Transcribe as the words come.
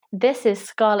This is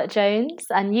Scarlett Jones,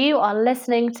 and you are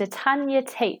listening to Tanya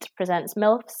Tate presents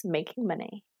MILFs Making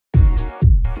Money.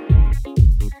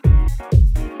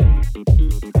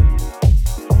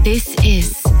 This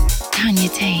is Tanya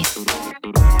Tate.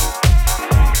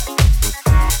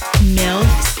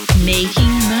 MILFs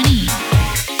Making Money.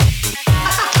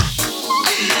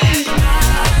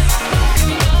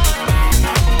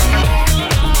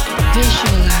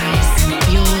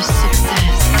 Visualize your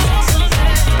success.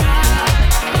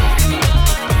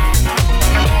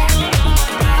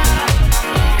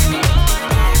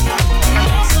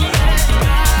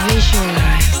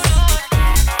 Visualize.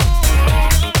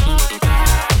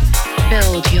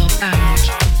 Build your bank.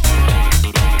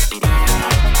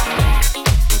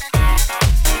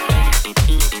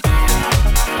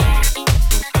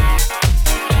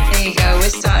 There you go, we're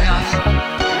starting off.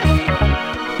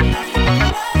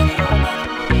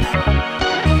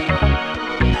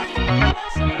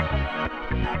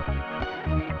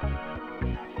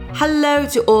 Hello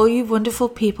to all you wonderful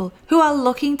people who are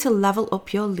looking to level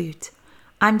up your loot.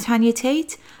 I'm Tanya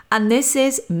Tate, and this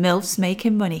is MILFs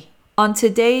Making Money. On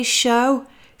today's show,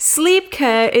 sleep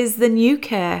care is the new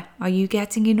care. Are you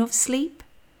getting enough sleep?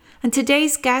 And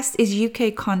today's guest is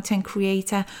UK content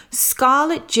creator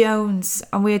Scarlett Jones,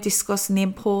 and we are discussing the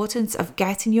importance of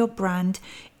getting your brand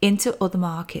into other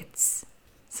markets.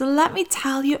 So let me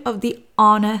tell you of the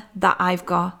honour that I've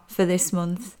got for this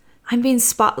month. I'm being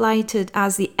spotlighted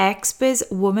as the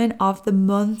XBiz Woman of the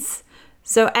Month.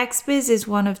 So XBiz is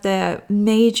one of the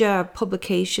major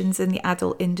publications in the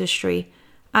adult industry,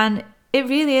 and it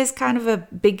really is kind of a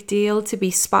big deal to be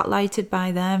spotlighted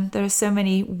by them. There are so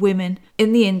many women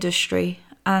in the industry,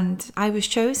 and I was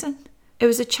chosen. It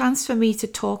was a chance for me to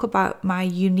talk about my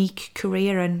unique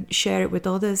career and share it with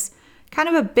others, kind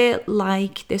of a bit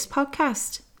like this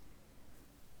podcast.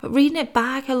 But reading it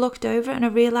back, I looked over and I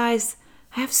realised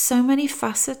I have so many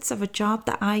facets of a job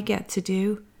that I get to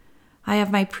do. I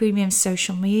have my premium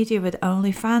social media with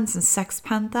OnlyFans and Sex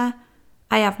Panther.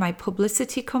 I have my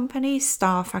publicity company,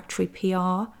 Star Factory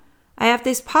PR. I have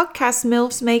this podcast,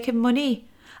 MILFs Making Money.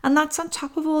 And that's on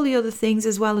top of all the other things,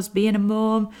 as well as being a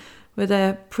mum with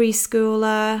a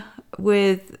preschooler,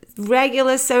 with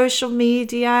regular social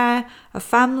media, a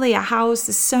family, a house.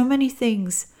 There's so many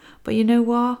things. But you know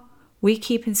what? We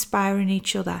keep inspiring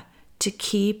each other to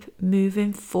keep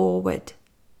moving forward.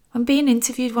 When being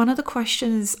interviewed, one of the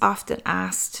questions often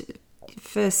asked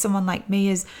for someone like me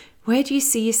is, where do you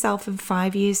see yourself in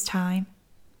 5 years' time?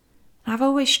 And I've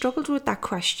always struggled with that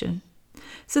question.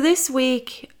 So this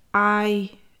week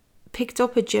I picked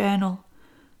up a journal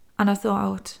and I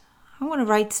thought, I want to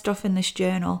write stuff in this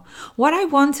journal. What I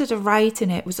wanted to write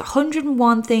in it was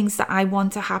 101 things that I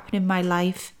want to happen in my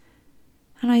life.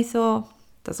 And I thought,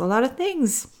 there's a lot of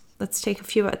things. Let's take a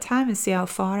few at a time and see how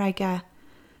far I get.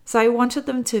 So I wanted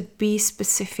them to be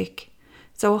specific.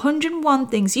 So 101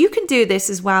 things. You can do this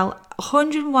as well.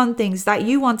 101 things that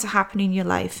you want to happen in your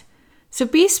life. So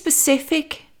be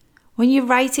specific. When you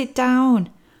write it down,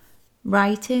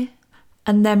 write it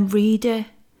and then read it.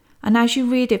 And as you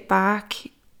read it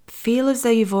back, feel as though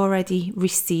you've already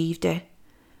received it.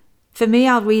 For me,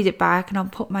 I'll read it back and I'll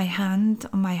put my hand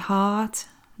on my heart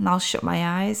and I'll shut my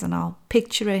eyes and I'll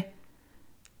picture it.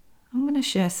 I'm going to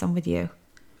share some with you.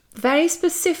 Very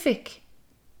specific.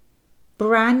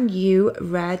 Brand new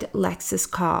red Lexus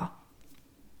car.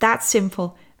 That's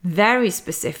simple. Very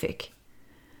specific.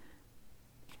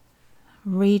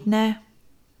 Reading it.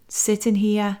 Sitting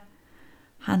here.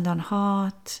 Hand on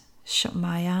heart. Shut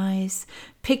my eyes.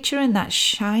 Picturing that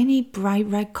shiny bright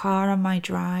red car on my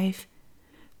drive.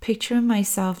 Picturing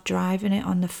myself driving it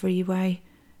on the freeway.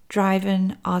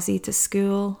 Driving Ozzy to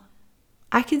school.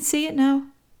 I can see it now.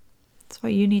 That's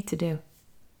what you need to do.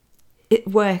 It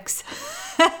works.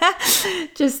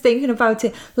 Just thinking about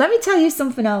it. Let me tell you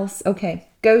something else. Okay.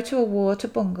 Go to a water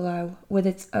bungalow with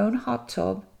its own hot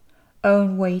tub,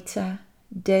 own waiter,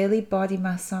 daily body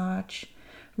massage,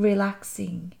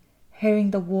 relaxing,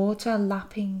 hearing the water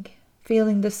lapping,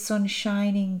 feeling the sun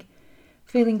shining,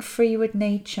 feeling free with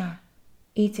nature,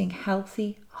 eating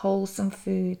healthy, wholesome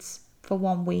foods for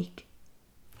 1 week.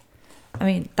 I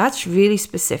mean, that's really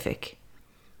specific.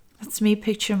 That's me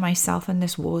picturing myself in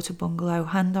this water bungalow,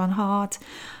 hand on heart,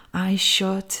 eyes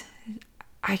shut.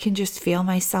 I can just feel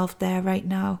myself there right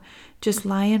now, just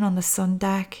lying on the sun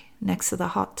deck next to the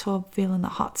hot tub, feeling the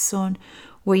hot sun,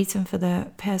 waiting for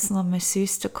the personal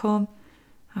masseuse to come.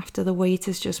 After the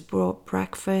waiter's just brought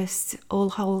breakfast, all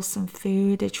wholesome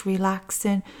food, it's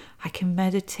relaxing. I can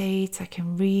meditate, I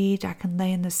can read, I can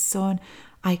lay in the sun,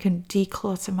 I can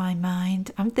declutter my mind.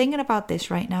 I'm thinking about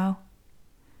this right now.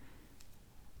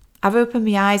 I've opened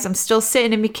my eyes. I'm still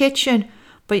sitting in my kitchen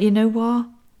But you know what?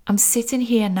 I'm sitting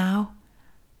here now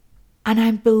and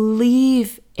I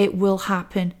believe it will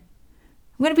happen.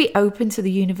 I'm going to be open to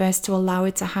the universe to allow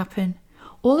it to happen.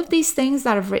 All of these things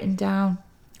that I've written down,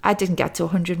 I didn't get to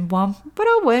 101, but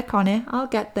I'll work on it. I'll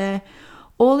get there.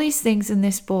 All these things in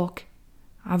this book,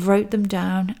 I've wrote them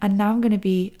down, and now I'm going to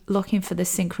be looking for the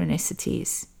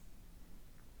synchronicities.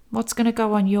 What's going to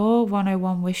go on your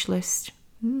 101 wish list?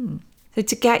 So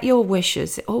to get your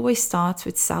wishes, it always starts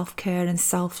with self-care and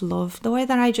self-love. The way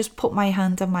that I just put my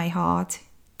hand on my heart,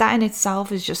 that in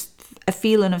itself is just a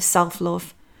feeling of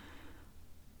self-love.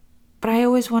 But I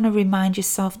always want to remind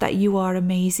yourself that you are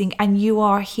amazing and you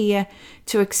are here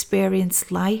to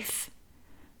experience life.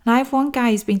 And I have one guy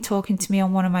who's been talking to me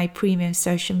on one of my premium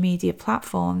social media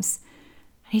platforms.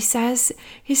 And he says,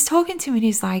 he's talking to me and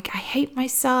he's like, I hate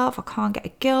myself. I can't get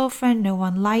a girlfriend. No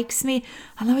one likes me.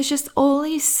 And there was just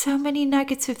always so many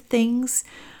negative things.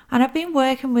 And I've been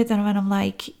working with him and I'm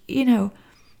like, I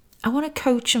want to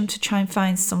coach him to try and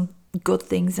find some good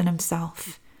things in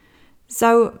himself.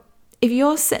 So if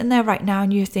you're sitting there right now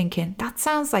and you're thinking, that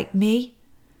sounds like me,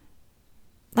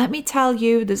 let me tell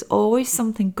you, there's always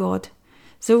something good.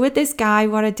 So with this guy,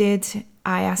 what I did,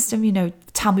 I asked him,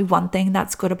 tell me one thing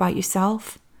that's good about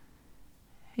yourself.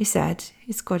 He said,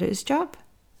 he's good at his job.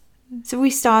 So we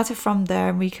started from there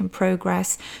and we can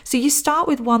progress. So you start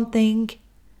with one thing.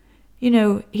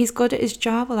 He's good at his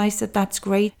job. Well, I said, that's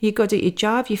great. You're good at your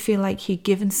job. You feel like you're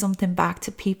giving something back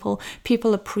to people.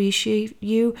 People appreciate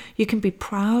you. You can be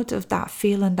proud of that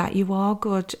feeling that you are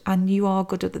good and you are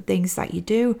good at the things that you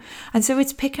do. And so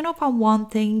it's picking up on one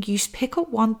thing. You pick up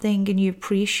one thing and you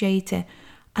appreciate it.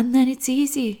 And then it's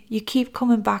easy. You keep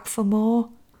coming back for more.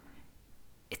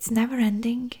 It's never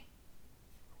ending.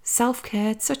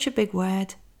 Self-care, it's such a big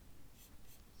word.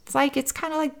 It's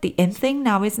kind of like the in thing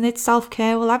now, isn't it?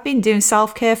 Self-care. Well, I've been doing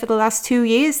self-care for the last 2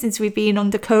 years since we've been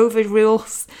under COVID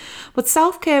rules. But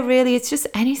self-care really, it's just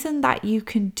anything that you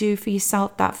can do for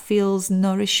yourself that feels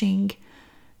nourishing.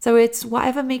 So it's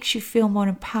whatever makes you feel more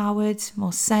empowered,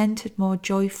 more centered, more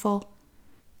joyful.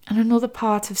 And another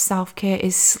part of self-care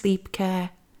is sleep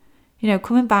care.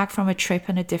 Coming back from a trip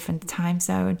in a different time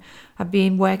zone, I've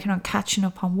been working on catching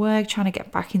up on work, trying to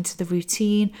get back into the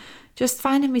routine, just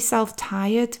finding myself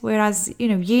tired. Whereas,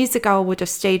 years ago, I would have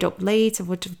stayed up late, I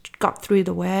would have got through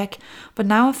the work. But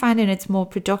now I'm finding it's more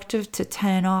productive to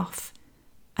turn off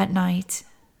at night,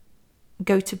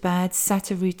 go to bed, set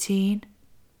a routine.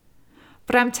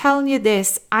 But I'm telling you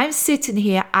this, I'm sitting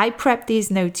here, I prepped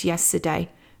these notes yesterday.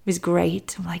 It was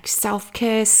great. I'm like,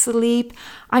 self-care, sleep.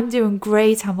 I'm doing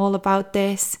great. I'm all about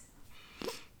this.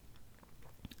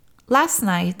 Last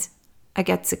night, I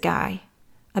get a guy,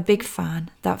 a big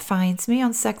fan, that finds me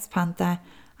on SextPanther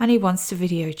and he wants to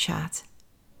video chat.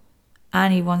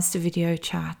 And he wants to video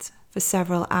chat for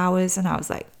several hours. And I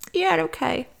was like, yeah,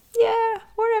 okay. Yeah,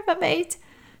 whatever, mate.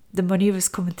 The money was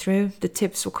coming through. The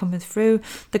tips were coming through.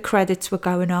 The credits were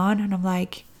going on. And I'm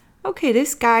like, okay,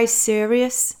 this guy's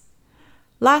serious.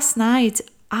 Last night,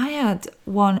 I had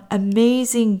one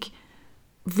amazing,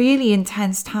 really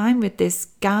intense time with this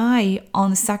guy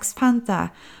on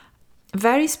SextPanther.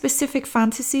 Very specific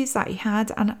fantasies that he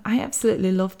had, and I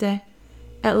absolutely loved it.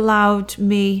 It allowed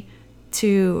me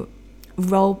to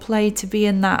role play, to be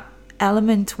in that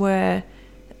element where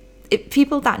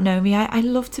people that know me, I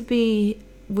love to be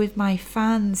with my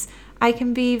fans. I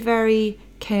can be very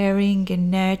caring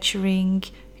and nurturing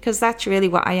because that's really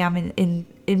what I am in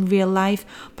real life.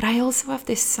 But I also have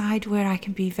this side where I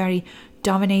can be very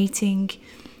dominating,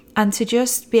 and to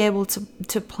just be able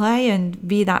to play and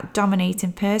be that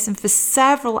dominating person for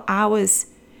several hours,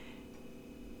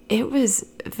 it was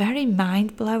very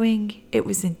mind-blowing. It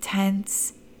was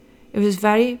intense. It was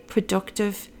very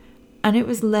productive, and it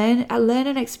was a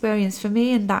learning experience for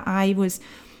me, in that I was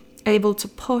able to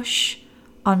push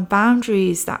on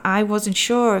boundaries that I wasn't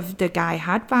sure if the guy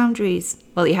had boundaries.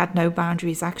 Well, he had no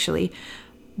boundaries actually,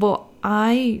 but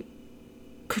I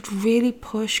could really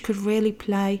push, could really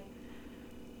play.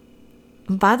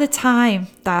 And by the time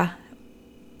that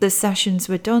the sessions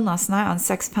were done last night on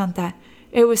SextPanther,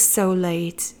 it was so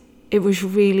late. It was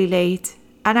really late.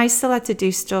 And I still had to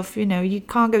do stuff, you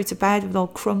can't go to bed with all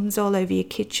crumbs all over your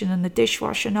kitchen and the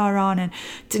dishwasher not on, and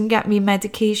didn't get me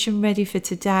medication ready for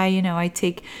today. I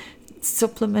take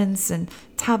supplements and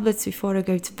tablets before I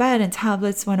go to bed, and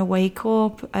tablets when I wake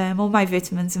up, all my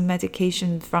vitamins and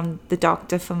medication from the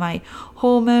doctor for my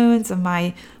hormones and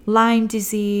my Lyme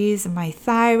disease and my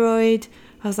thyroid.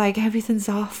 I was like, everything's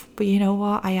off, but you know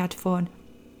what, I had fun.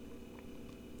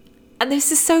 And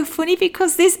this is so funny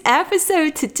because this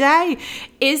episode today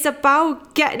is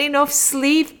about getting enough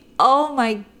sleep. Oh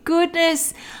my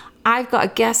goodness. I've got a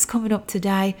guest coming up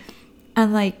today,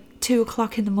 and like 2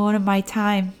 o'clock in the morning my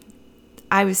time,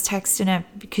 I was texting her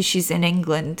because she's in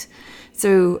England.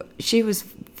 So she was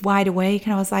wide awake,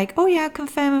 and I was like, oh yeah,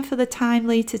 confirming for the time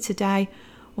later today.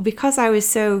 Well, because I was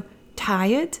so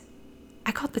tired,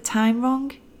 I got the time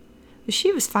wrong. But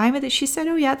she was fine with it. She said,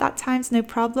 oh yeah, that time's no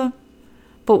problem.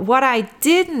 But what I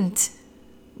didn't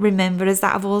remember is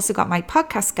that I've also got my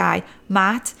podcast guy,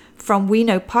 Matt, from We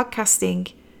Know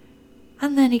Podcasting.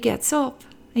 And then he gets up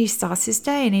and he starts his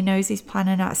day, and he knows he's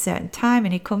planning at a certain time,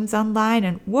 and he comes online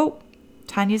and whoa,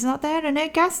 Tanya's not there and her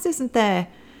guest isn't there.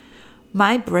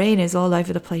 My brain is all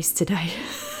over the place today.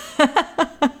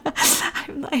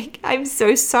 I'm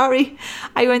so sorry.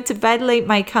 I went to bed late.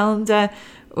 My calendar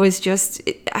was just,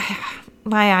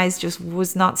 my eyes just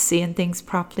was not seeing things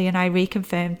properly, and I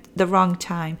reconfirmed the wrong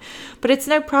time. But it's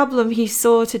no problem. He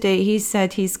saw today, he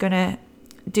said he's going to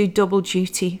do double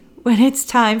duty when it's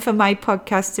time for my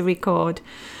podcast to record.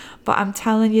 But I'm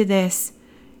telling you this,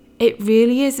 it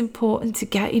really is important to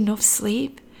get enough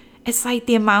sleep. It's like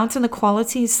the amount and the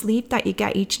quality of sleep that you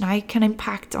get each night can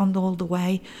impact on all the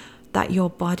way that your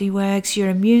body works, your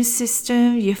immune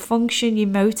system, your function, your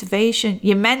motivation,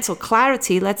 your mental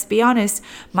clarity. Let's be honest,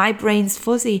 my brain's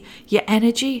fuzzy. Your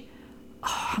energy,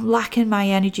 I'm lacking my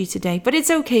energy today, but it's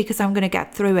okay because I'm going to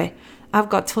get through it. I've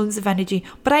got tons of energy,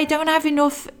 but I don't have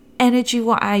enough energy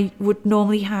what I would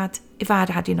normally had if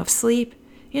I had enough sleep.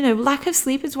 You know, lack of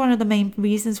sleep is one of the main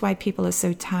reasons why people are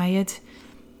so tired,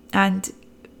 and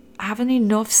having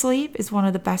enough sleep is one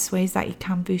of the best ways that you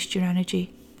can boost your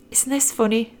energy. Isn't this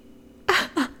funny?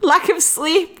 Lack of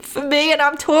sleep for me, and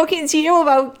I'm talking to you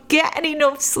about getting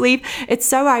enough sleep. It's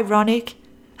so ironic.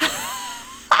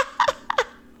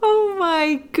 Oh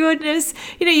my goodness.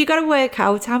 You know, you got to work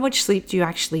out how much sleep do you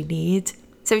actually need.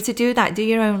 So to do that, do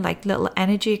your own like little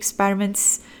energy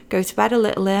experiments. Go to bed a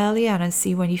little earlier and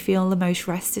see when you feel the most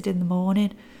rested in the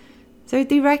morning. So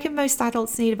they reckon most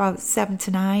adults need about 7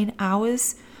 to 9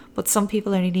 hours, but some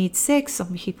people only need 6,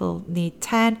 some people need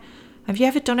 10. Have you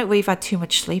ever done it where you've had too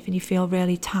much sleep and you feel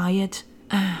really tired?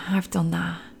 I've done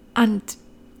that. And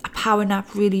a power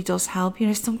nap really does help. You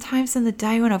know, sometimes in the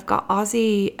day when I've got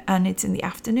Ozzy and it's in the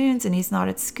afternoons and he's not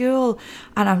at school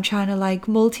and I'm trying to like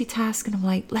multitask, and I'm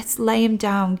like, let's lay him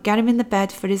down, get him in the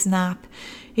bed for his nap.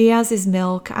 He has his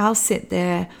milk. I'll sit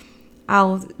there.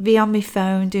 I'll be on my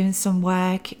phone doing some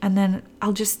work, and then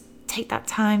I'll just take that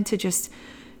time to just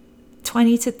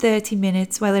 20 to 30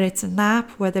 minutes, whether it's a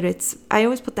nap, whether it's, I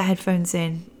always put the headphones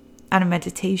in and a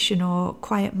meditation or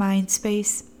quiet mind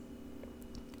space.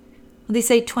 They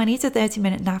say 20 to 30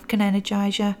 minute nap can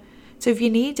energize you. So if you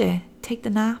need it, take the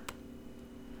nap.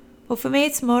 But for me,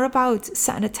 it's more about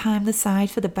setting a time aside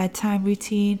for the bedtime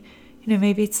routine. You know,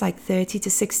 maybe it's like 30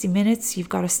 to 60 minutes. You've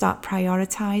got to start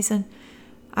prioritizing.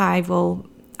 I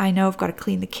know I've got to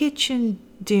clean the kitchen,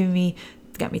 get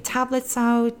me tablets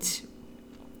out.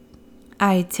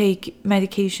 I take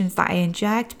medications that I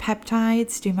inject,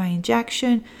 peptides, do my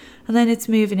injection. And then it's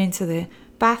moving into the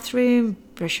bathroom,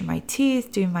 brushing my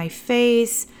teeth, doing my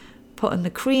face, putting the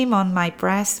cream on my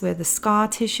breast where the scar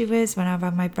tissue is when I've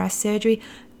had my breast surgery.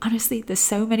 Honestly, there's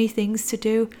so many things to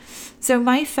do. So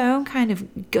my phone kind of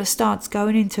starts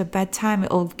going into bedtime.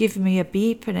 It'll give me a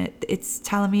beep and it's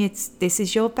telling me this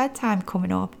is your bedtime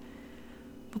coming up.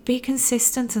 But be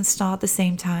consistent and start at the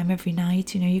same time every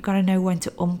night. You know, you got to know when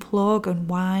to unplug,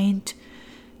 unwind.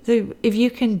 So if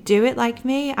you can do it like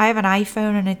me, I have an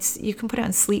iPhone and you can put it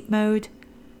on sleep mode.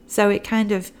 So it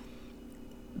kind of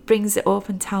brings it up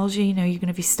and tells you, you know, you're going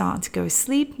to be starting to go to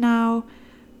sleep now.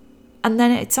 And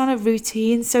then it's on a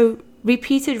routine. So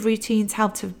repeated routines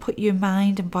help to put your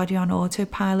mind and body on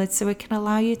autopilot, so it can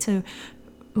allow you to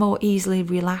more easily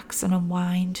relax and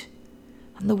unwind.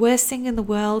 And the worst thing in the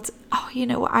world, you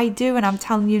know what I do, and I'm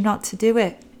telling you not to do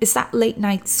it, is that late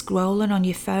night scrolling on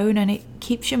your phone, and it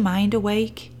keeps your mind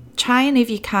awake. Try and, if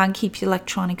you can, keep your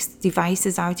electronic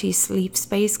devices out of your sleep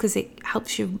space, because it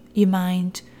helps your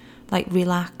mind like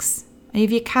relax. And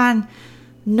if you can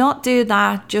not do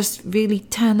that, just really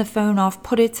turn the phone off,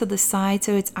 put it to the side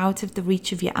so it's out of the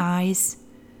reach of your eyes.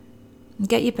 And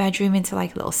get your bedroom into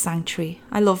like a little sanctuary.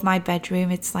 I love my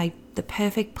bedroom. It's like the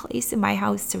perfect place in my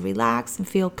house to relax and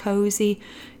feel cozy,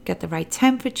 get the right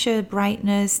temperature,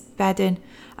 brightness, bedding.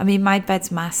 I mean, my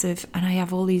bed's massive and I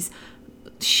have all these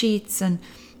sheets and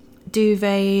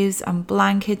duvets and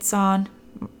blankets on.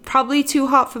 Probably too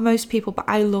hot for most people, but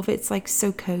I love it. It's like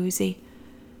so cozy.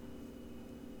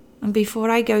 And before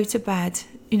I go to bed,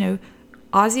 you know,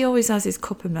 Ozzy always has his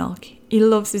cup of milk. He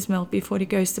loves his milk before he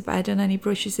goes to bed, and then he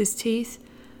brushes his teeth.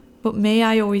 But me,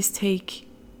 I always take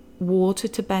water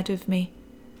to bed with me.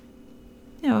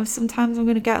 sometimes I'm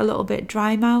going to get a little bit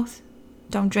dry mouth.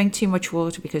 Don't drink too much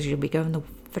water because you'll be going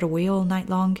for a wee all night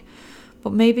long.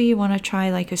 But maybe you want to try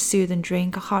like a soothing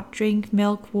drink, a hot drink,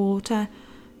 milk, water.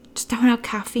 Just don't have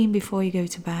caffeine before you go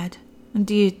to bed. And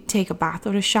do you take a bath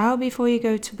or a shower before you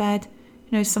go to bed?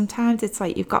 Sometimes it's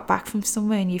like you've got back from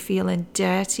somewhere and you're feeling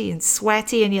dirty and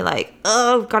sweaty and you're like,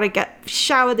 oh, I've got to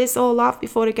shower this all off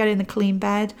before I get in a clean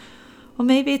bed. Or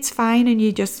maybe it's fine and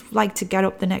you just like to get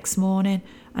up the next morning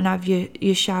and have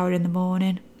your shower in the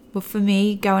morning. But for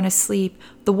me, going to sleep,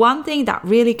 the one thing that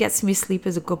really gets me sleep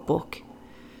is a good book.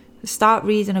 Start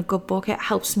reading a good book. It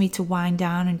helps me to wind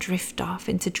down and drift off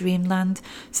into dreamland.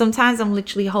 Sometimes I'm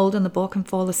literally holding the book and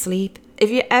fall asleep.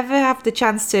 If you ever have the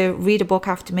chance to read a book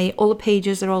after me, all the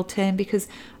pages are all turned because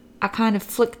I kind of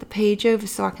flick the page over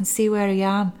so I can see where I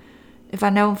am. If I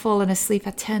know I'm falling asleep,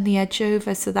 I turn the edge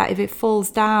over so that if it falls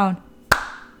down,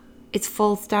 it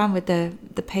falls down with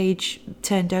the page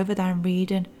turned over that I'm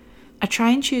reading. I try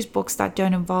and choose books that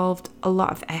don't involve a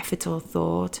lot of effort or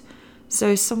thought.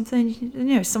 So something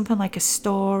like a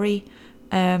story,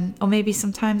 or maybe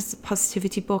sometimes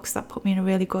positivity books that put me in a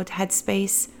really good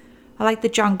headspace. I like the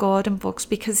John Gordon books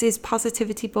because his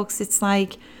positivity books, it's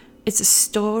like, it's a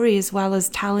story as well as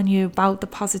telling you about the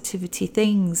positivity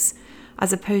things,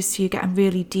 as opposed to you getting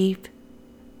really deep.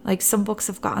 Like some books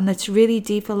I've gotten that's really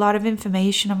deep, a lot of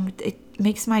information, it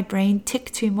makes my brain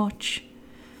tick too much.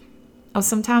 Or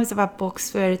sometimes I've had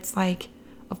books where it's like,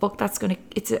 a book that's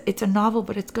it's a novel,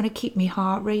 but it's going to keep me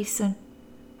heart racing.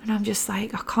 And I'm just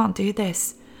like, I can't do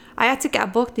this. I had to get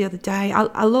a book the other day.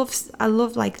 I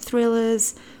love like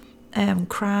thrillers,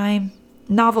 crime,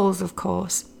 novels, of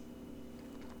course.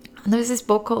 And there was this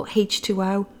book called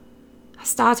H2O. I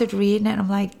started reading it and I'm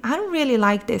like, I don't really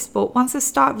like this, but once I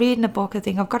start reading a book, I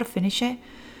think I've got to finish it.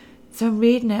 So I'm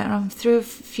reading it and I'm through a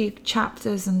few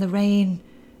chapters and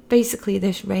basically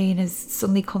this rain has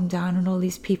suddenly come down and all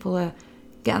these people are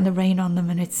getting the rain on them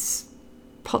and it's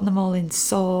putting them all in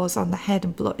sores on the head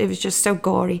and blood. It was just so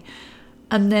gory.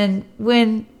 And then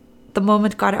when the mum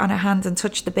got it on her hand and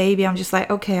touched the baby, I'm just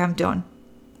like, okay, I'm done.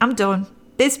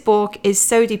 This book is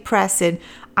so depressing.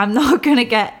 I'm not going to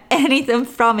get anything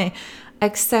from it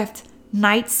except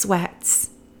night sweats.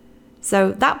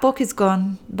 So that book is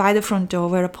gone by the front door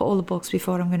where I put all the books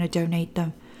before I'm going to donate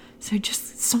them. So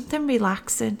just something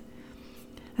relaxing.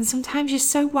 And sometimes you're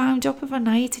so wound up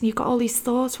overnight and you've got all these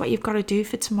thoughts, what you've got to do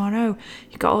for tomorrow.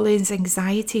 You've got all this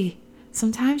anxiety.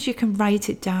 Sometimes you can write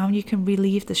it down. You can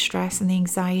relieve the stress and the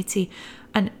anxiety.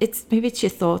 And maybe it's your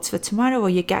thoughts for tomorrow or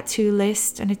your get-to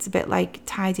list. And it's a bit like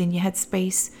tied in your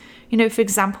headspace. For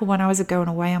example, when I was going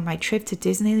away on my trip to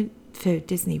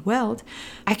Disney World,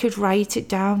 I could write it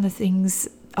down, the things,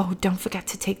 oh, don't forget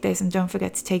to take this and don't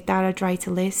forget to take that. I'd write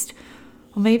a list.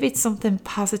 Or maybe it's something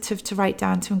positive to write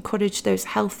down to encourage those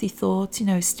healthy thoughts,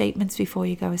 statements before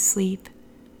you go to sleep.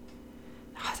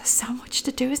 Oh, there's so much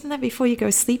to do, isn't there, before you go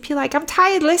to sleep? You're like, I'm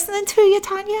tired listening to you,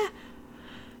 Tanya.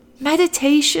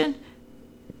 Meditation,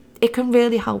 it can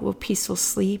really help with peaceful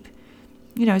sleep.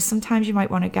 Sometimes you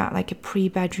might want to get like a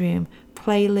pre-bedroom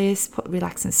playlist, put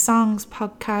relaxing songs,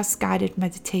 podcasts, guided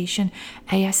meditation,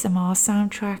 ASMR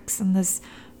soundtracks, and there's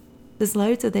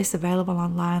loads of this available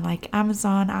online like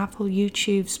Amazon, Apple,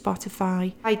 YouTube,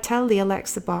 Spotify. I tell the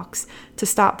Alexa box to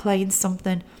start playing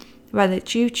something, whether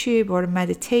it's YouTube or a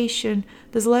meditation.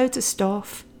 There's loads of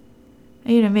stuff.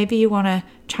 Maybe you want to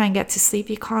try and get to sleep.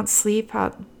 You can't sleep.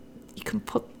 You can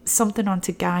put something on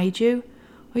to guide you.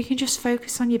 Or you can just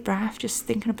focus on your breath, just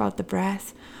thinking about the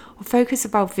breath. Or focus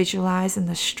about visualizing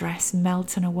the stress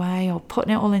melting away or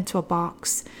putting it all into a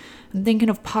box. And thinking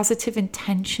of positive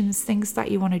intentions, things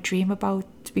that you want to dream about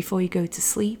before you go to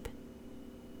sleep.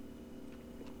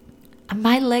 And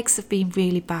my legs have been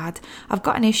really bad. I've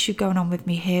got an issue going on with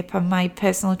my hip, and my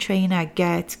personal trainer,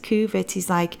 Gert Kuvit, he's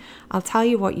like, I'll tell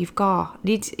you what you've got.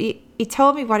 He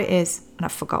told me what it is, and I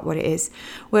forgot what it is,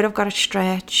 where I've got to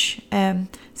stretch.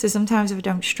 So sometimes if I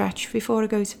don't stretch before I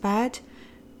go to bed,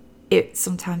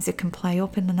 sometimes it can play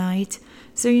up in the night.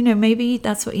 So, maybe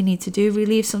that's what you need to do.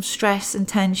 Relieve some stress and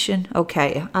tension.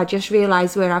 Okay, I just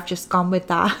realised where I've just gone with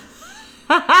that.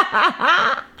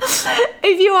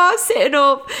 If you are sitting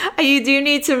up and you do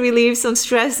need to relieve some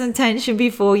stress and tension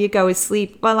before you go to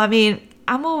sleep, well,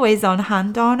 I'm always on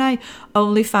hand, aren't I?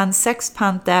 OnlyFans Sex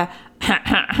Panther.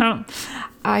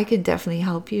 I can definitely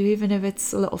help you, even if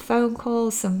it's a little phone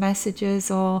call, some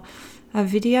messages, or a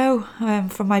video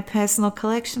from my personal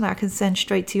collection that I can send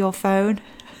straight to your phone.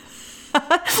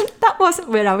 That wasn't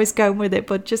where I was going with it,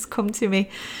 but just come to me.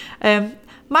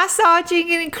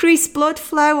 Massaging and increased blood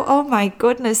flow. Oh my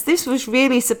goodness, this was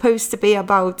really supposed to be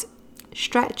about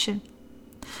stretching.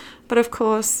 But of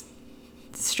course,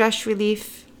 stress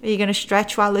relief? Are you going to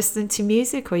stretch while listening to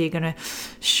music, or are you going to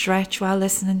stretch while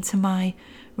listening to my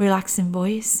relaxing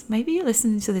voice? Maybe you're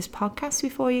listening to this podcast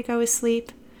before you go to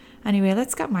sleep. Anyway,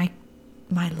 let's get my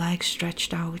legs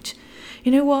stretched out.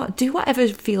 You know what? Do whatever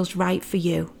feels right for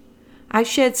you. I've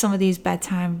shared some of these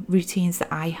bedtime routines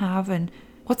that I have, and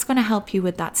what's going to help you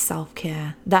with that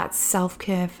self-care? That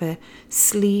self-care for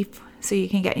sleep, so you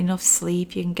can get enough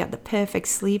sleep. You can get the perfect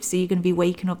sleep, so you're going to be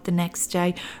waking up the next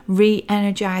day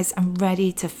re-energized and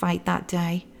ready to fight that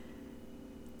day.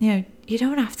 You know, you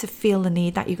don't have to feel the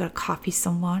need that you've got to copy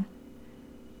someone.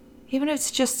 Even if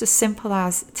it's just as simple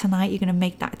as tonight, you're going to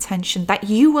make that attention that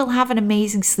you will have an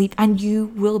amazing sleep and you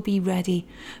will be ready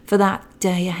for that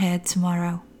day ahead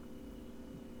tomorrow.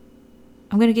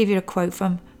 I'm going to give you a quote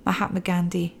from Mahatma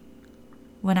Gandhi.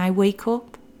 When I wake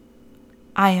up,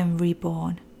 I am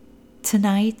reborn.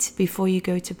 Tonight, before you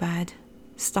go to bed,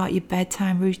 start your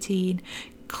bedtime routine,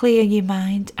 clear your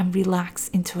mind and relax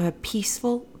into a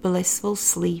peaceful, blissful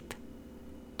sleep.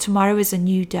 Tomorrow is a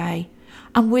new day,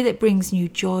 and with it brings new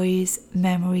joys,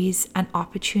 memories, and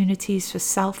opportunities for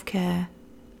self-care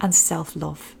and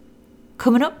self-love.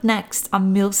 Coming up next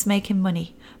on MILFs Making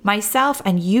Money, myself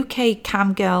and UK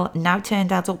cam girl, now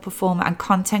turned adult performer and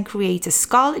content creator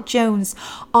Scarlett Jones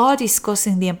are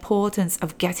discussing the importance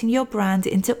of getting your brand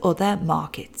into other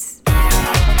markets.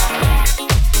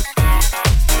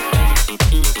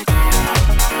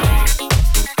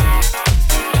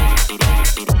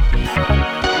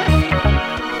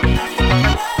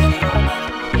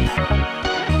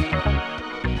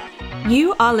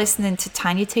 You are listening to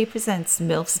Tanya Tate Presents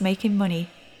MILFs Making Money.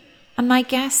 And my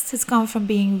guest has gone from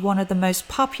being one of the most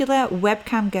popular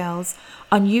webcam girls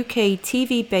on UK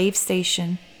TV Babe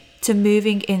Station to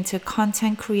moving into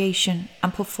content creation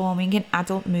and performing in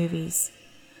adult movies.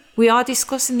 We are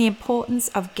discussing the importance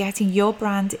of getting your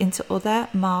brand into other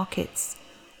markets.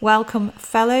 Welcome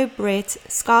fellow Brit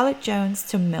Scarlett Jones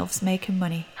to MILFs Making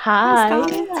Money. Hi.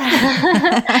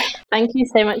 Thank you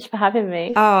so much for having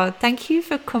me. Oh, thank you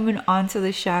for coming on to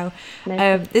the show.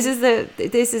 This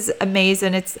is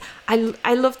amazing.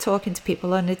 I love talking to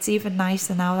people, and it's even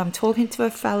nicer now. I'm talking to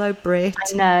a fellow Brit.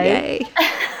 I know. Yay.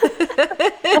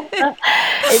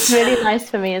 It's really nice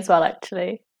for me as well,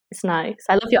 actually. It's nice.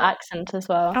 I love your accent as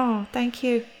well. Oh, thank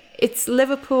you. It's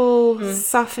Liverpool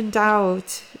softened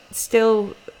out,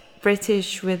 still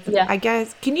British with, I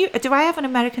guess. Do I have an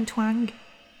American twang?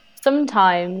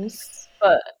 Sometimes,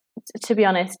 but to be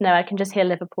honest, no, I can just hear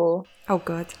Liverpool. Oh,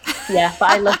 good. Yeah,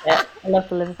 but I love it. I love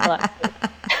the Liverpool accent.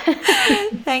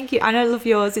 Thank you. And I love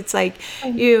yours. It's like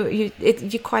you're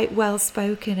quite well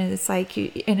spoken, and it's like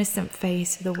you innocent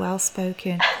face with a well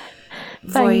spoken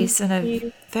voice and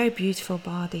a very beautiful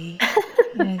body.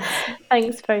 Yes.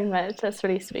 Thanks very much. That's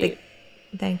really sweet.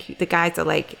 Thank you. The guys are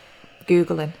like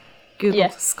Google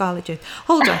Scarlett Jones.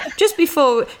 Hold on. just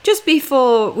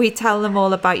before we tell them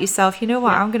all about yourself, you know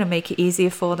what? I'm going to make it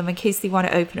easier for them in case they want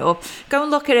to open it up. Go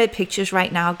and look at her pictures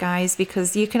right now, guys,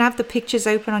 because you can have the pictures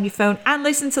open on your phone and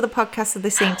listen to the podcast at the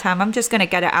same time. I'm just going to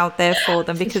get it out there for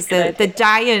them because they're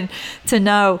dying to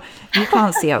know. You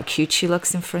can't see how cute she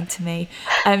looks in front of me.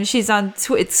 She's on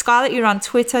Scarlett. You're on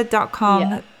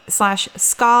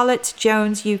twitter.com/Scarlett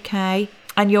Jones UK.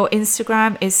 And your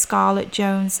Instagram is Scarlett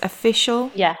Jones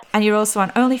Official. Yeah. And you're also on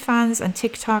OnlyFans and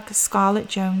TikTok, Scarlett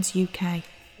Jones UK.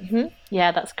 Mm-hmm.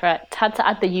 Yeah, that's correct. Had to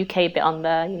add the UK bit on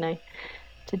there,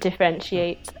 to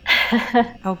differentiate.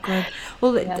 Oh, good.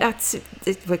 Well,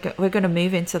 we're going to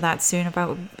move into that soon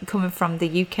about coming from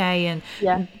the UK and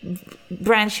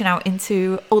branching out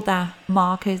into other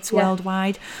markets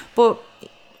worldwide. But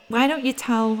why don't you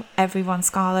tell everyone,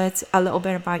 Scarlett, a little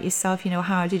bit about yourself?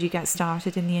 How did you get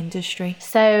started in the industry?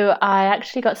 So I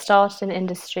actually got started in the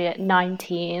industry at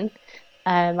 19.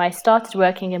 I started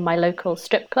working in my local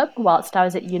strip club whilst I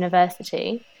was at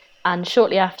university. And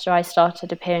shortly after, I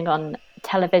started appearing on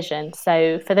television.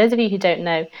 So for those of you who don't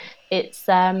know, it's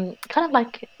kind of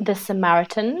like The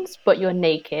Samaritans, but you're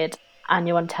naked and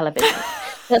you're on television.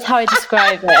 That's how I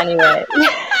describe it anyway.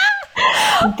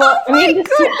 But oh my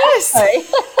goodness!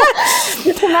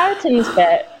 The Samaritans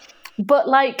bit. But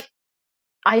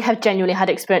I have genuinely had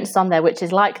experiences on there which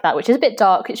is like that, which is a bit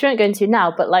dark, which we won't go into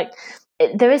now, but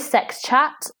there is sex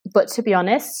chat, but to be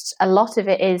honest, a lot of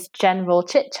it is general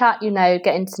chit chat,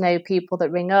 getting to know people that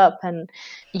ring up, and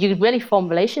you really form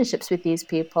relationships with these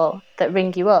people that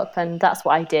ring you up. And that's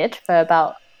what I did for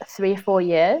about 3 or 4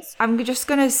 years. I'm just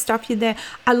going to stop you there.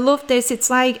 I love this. It's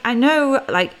like, I know,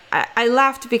 I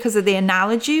laughed because of the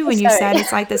analogy when you said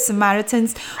it's like the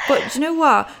Samaritans, but you know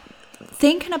what?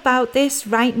 thinking about this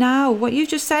right now, what you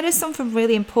just said is something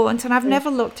really important, and I've never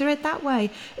looked at it that way.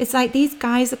 It's like these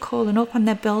guys are calling up and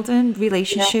they're building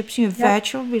relationships,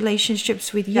 virtual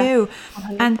relationships with you.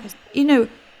 100%. And, you know,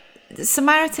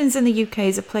 Samaritans in the UK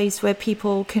is a place where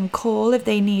people can call if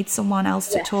they need someone else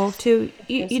to talk to.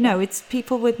 You know, it's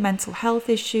people with mental health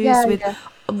issues, with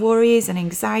worries and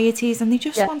anxieties, and they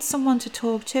just want someone to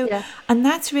talk to. And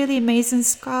that's really amazing,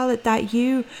 Scarlett, that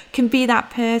you can be that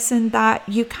person that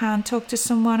you can talk to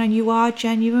someone and you are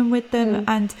genuine with them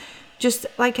and just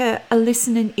like a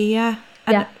listening ear.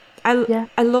 And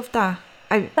I love that.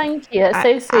 Thank you.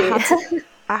 It's so sweet.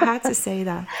 I had to say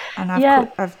that, and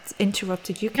I've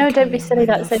interrupted you. No, don't be silly.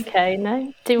 That's okay.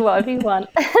 No, do whatever you want.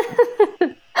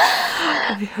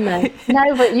 no,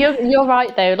 but you're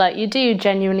right though. Like, you do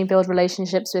genuinely build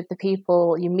relationships with the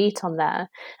people you meet on there.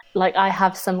 Like, I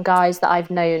have some guys that I've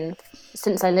known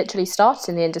since I literally started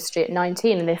in the industry at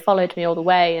 19, and they followed me all the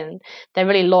way, and they're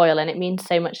really loyal, and it means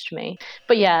so much to me.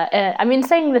 But I mean,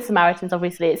 saying the Samaritans,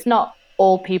 obviously, it's not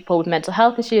all people with mental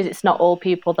health issues, it's not all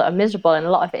people that are miserable, and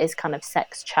a lot of it is kind of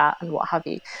sex chat and what have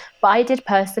you. But I did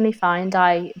personally find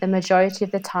the majority of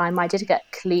the time I did get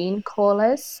clean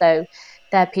callers, so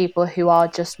they're people who are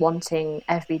just wanting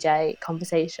everyday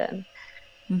conversation,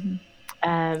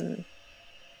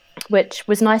 which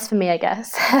was nice for me, I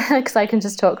guess, because I can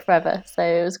just talk forever, so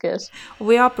it was good.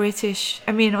 We are British.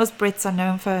 I mean, us Brits are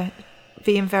known for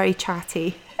being very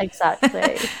chatty.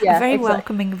 Exactly. Yeah. Very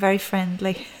welcoming, very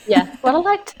friendly. Yeah. Well, I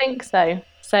like to think so.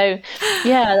 So,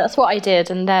 yeah, that's what I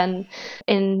did. And then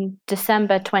in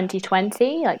December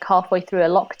 2020, like halfway through a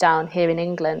lockdown here in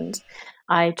England,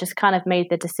 I just kind of made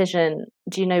the decision,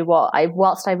 do you know what?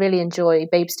 Whilst I really enjoy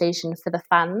Babe Station for the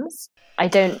fans, I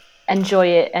don't enjoy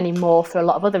it anymore for a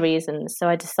lot of other reasons. So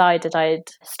I decided I'd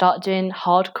start doing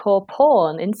hardcore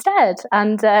porn instead.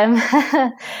 And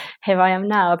here I am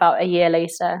now, about a year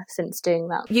later since doing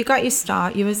that. You got your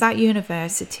start. You was at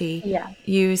university. Yeah.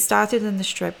 You started in the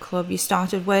strip club. You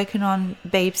started working on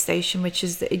Babe Station, which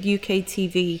is the UK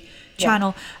TV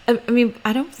channel. I mean,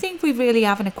 I don't think we really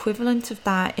have an equivalent of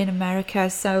that in America.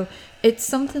 So it's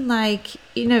something like,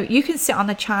 you know, you can sit on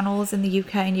the channels in the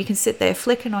UK and you can sit there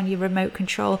flicking on your remote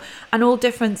control, and all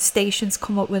different stations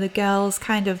come up with the girls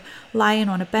kind of lying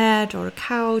on a bed or a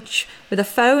couch with a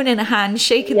phone in a hand,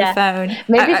 shaking the phone.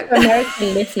 Maybe for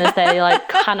American listeners, they like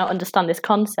cannot understand this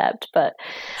concept, but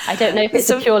I don't know if it's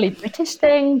a purely British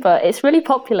thing, but it's really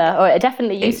popular, or it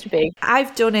definitely used to be.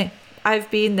 I've done it. I've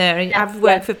been there. I've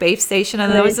worked for Babe Station,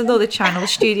 and there was another channel,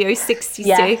 Studio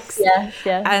 66.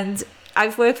 And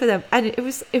I've worked for them, and it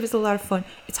was a lot of fun.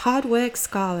 It's hard work,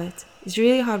 Scarlett. It's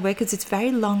really hard work because it's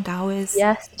very long hours.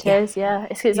 Yes, it is. Yeah,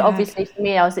 it's obviously for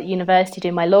me. I was at university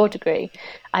doing my law degree.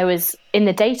 I was in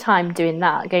the daytime doing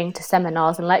that, going to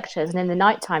seminars and lectures, and in the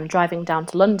nighttime driving down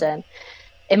to London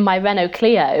in my Renault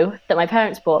Clio that my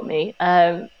parents bought me,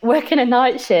 working a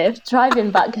night shift, driving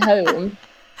back home.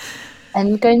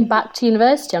 And going back to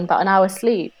university on about an hour's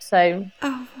sleep. So,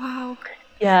 oh wow,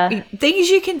 yeah, things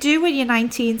you can do when you're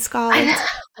 19, Scarlett.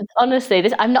 Honestly,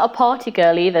 I'm not a party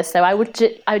girl either. So I would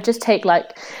just take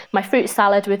like my fruit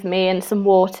salad with me and some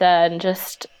water and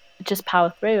just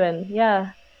power through. And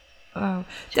yeah. Oh,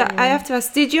 I have to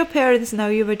ask: did your parents know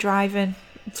you were driving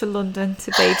to London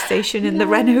to Babe Station in the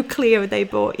Renault Clio they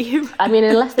bought you? I mean,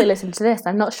 unless they listen to this,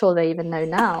 I'm not sure they even know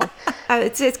now.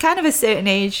 It's kind of a certain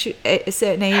age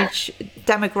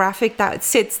demographic that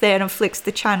sits there and flicks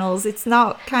the channels. It's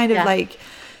not kind of like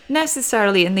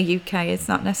necessarily in the UK. It's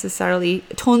not necessarily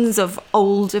tons of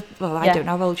older. Well, I don't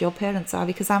know how old your parents are,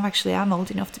 because I'm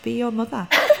old enough to be your mother.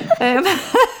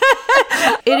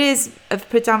 It is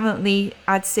predominantly,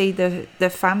 I'd say the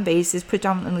fan base is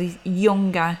predominantly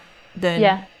younger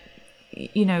than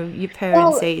you know, your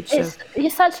parents' age. So.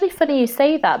 It's actually funny you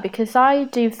say that, because I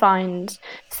do find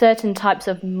certain types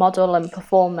of model and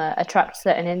performer attract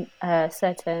certain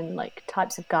like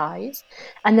types of guys,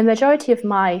 and the majority of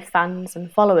my fans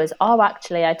and followers are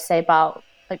actually, I'd say, about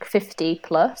like 50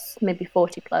 plus, maybe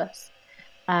 40 plus.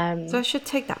 So I should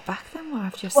take that back then, what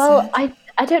I've just said.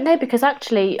 I don't know, because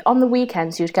actually on the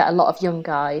weekends you'd get a lot of young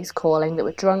guys calling that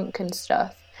were drunk and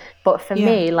stuff. But for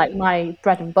me, like, my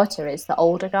bread and butter is the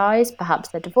older guys. Perhaps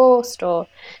they're divorced or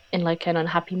in like an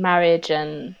unhappy marriage,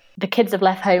 and the kids have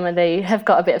left home and they have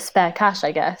got a bit of spare cash,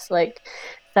 I guess. Like,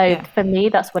 so for me,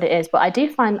 that's what it is. But I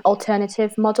do find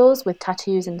alternative models with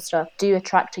tattoos and stuff do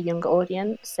attract a younger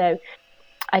audience. So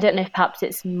I don't know if perhaps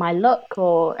it's my look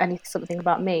or something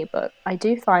about me, but I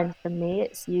do find for me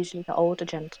it's usually the older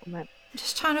gentlemen. I'm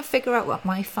just trying to figure out what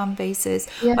my fan base is.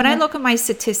 Yeah. When I look at my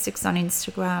statistics on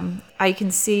Instagram, I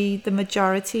can see the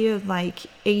majority of like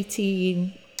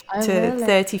 18 Oh, to really?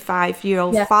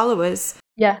 35-year-old Yeah. followers.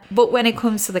 Yeah. But when it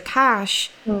comes to the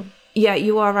cash, yeah,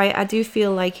 you are right. I do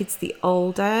feel like it's the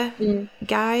older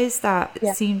guys that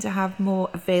Yeah. seem to have more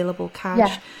available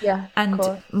cash. Yeah, of And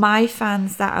course. my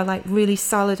fans that are like really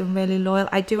solid and really loyal,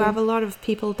 I do have a lot of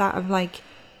people that are like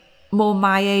more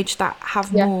my age that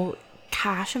have Yeah. more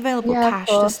cash, available Yeah, of cash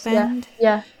to course. spend.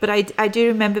 Yeah. But I do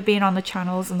remember being on the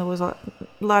channels and there was a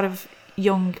lot of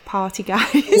young party guys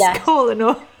Yeah. calling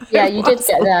up. Yeah, you did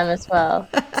get them as well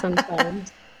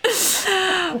sometimes.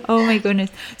 Oh my goodness.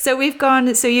 So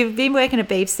you've been working at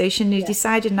Babe Station, you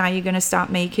decided now you're going to start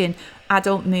making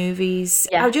adult movies.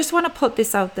 Yeah. I just want to put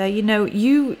this out there,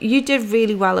 you did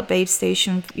really well at Babe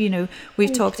Station.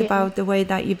 We've talked you. about the way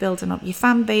that you're building up your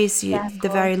fan base, Yeah, of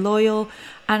they're very loyal,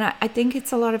 and I think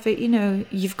it's a lot of it,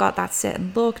 you've got that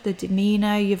certain look, the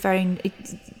demeanor,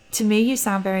 to me you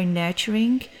sound very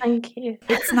nurturing. Thank you.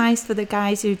 It's nice for the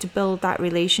guys to build that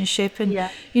relationship, and Yeah.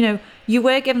 you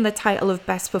were given the title of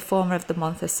Best Performer of the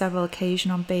Month on several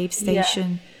occasions on Babe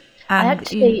Station. And I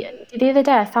actually, the other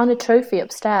day, I found a trophy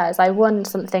upstairs. I won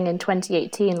something in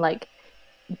 2018, like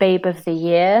Babe of the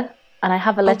Year, and I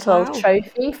have a little wow.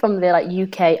 trophy from the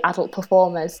UK adult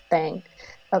performers thing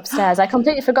upstairs. I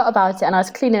completely forgot about it, and I was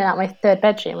cleaning out my third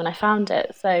bedroom when I found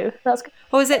it. So that's.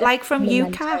 Or was it like from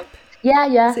Memento. UCAP? Yeah.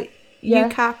 Yeah.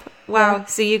 UCAP. Wow. Yeah.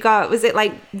 So you got, was it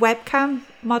like webcam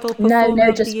model performer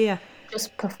of the year?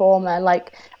 Just performer,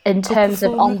 like in terms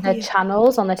of performer on of the the year.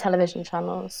 channels, on the television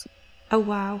channels. Oh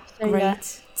wow, So, great. yeah.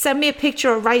 Send me a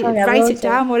picture or write Oh, yeah, write will it do.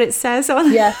 down what it says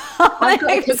on. Yeah, I've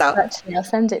got a picture So- actually. I'll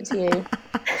send it to you.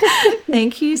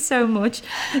 Thank you so much.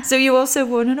 So you also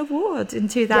won an award in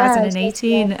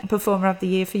 2018, Performer of the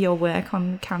Year, for your work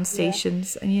on cam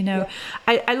stations. And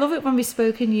I love it when we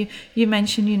spoke and you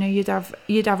mentioned you'd have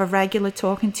a regular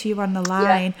talking to you on the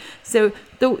line. So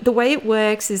the way it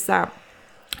works is that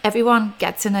everyone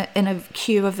gets in a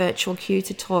queue, a virtual queue,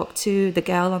 to talk to the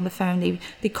girl on the phone.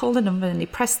 They call the number and they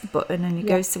press the button, and it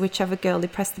goes to whichever girl. They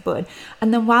press the button,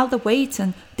 and then while they're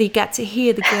waiting, they get to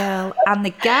hear the girl and the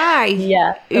guy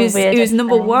who's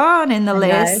number one in the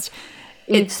list.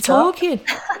 It's talking.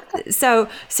 so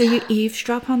you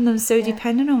eavesdrop on them. So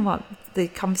depending on what the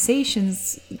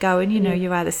conversation's going,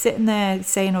 you're either sitting there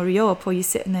saying hurry up, or you're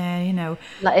sitting there,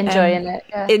 like enjoying it.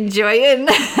 Yeah. enjoying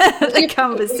the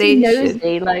conversation.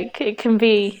 Nosy, like it can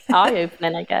be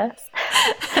eye-opening, I guess.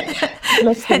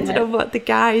 Depending on what the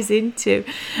guy's into.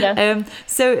 Yeah.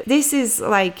 So this is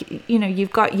like,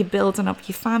 you're building up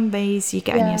your fan base, you're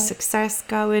getting your success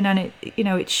going, and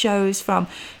it shows from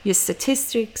your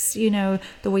statistics, the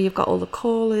way you've got all the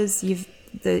callers, your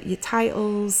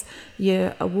titles,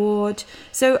 your award.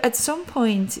 So at some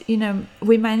point,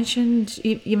 we mentioned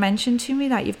you mentioned to me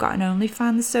that you've got an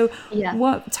OnlyFans. So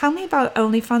tell me about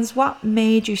OnlyFans. What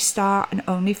made you start an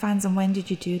OnlyFans, and when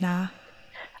did you do that?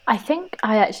 I think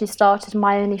I actually started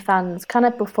my OnlyFans kind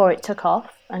of before it took off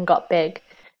and got big.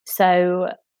 So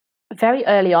very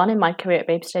early on in my career at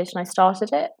Babe Station, I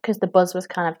started it because the buzz was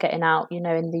kind of getting out, in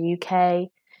the UK,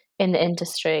 in the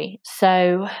industry.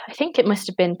 So I think it must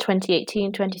have been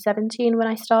 2018, 2017 when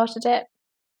I started it.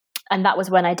 And that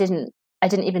was when I didn't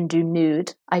even do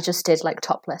nude. I just did like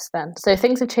topless then. So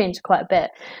things have changed quite a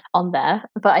bit on there.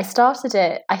 But I started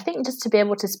it, I think, just to be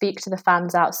able to speak to the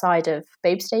fans outside of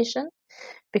Babe Station,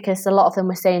 because a lot of them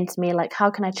were saying to me, like, how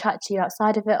can I chat to you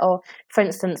outside of it? Or, for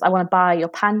instance, I want to buy your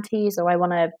panties, or I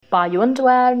want to buy your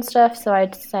underwear and stuff. So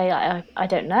I'd say, I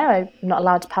don't know. I'm not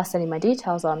allowed to pass any of my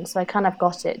details on. So I kind of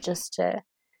got it just to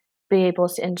be able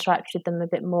to interact with them a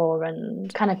bit more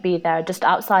and kind of be there just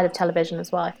outside of television as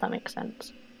well, if that makes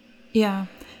sense. Yeah.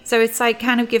 So it's like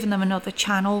kind of giving them another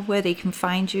channel where they can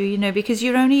find you, because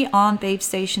you're only on Babe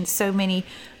Station so many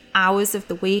hours of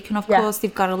the week, and of course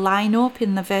they've got to line up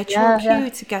in the virtual queue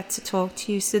to get to talk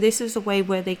to you. So this is a way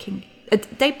where they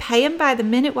pay them by the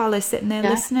minute while they're sitting there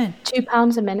listening.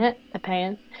 £2 a minute they're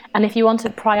paying, and if you want a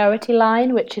priority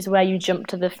line, which is where you jump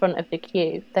to the front of the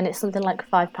queue, then it's something like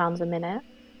 £5 a minute.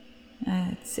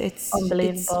 It's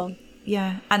unbelievable.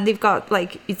 And they've got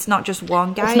it's not just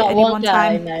one guy it's not at one one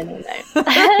guy, time. No.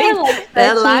 Like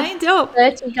they're lined up.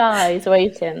 30 guys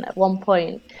waiting at one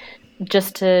point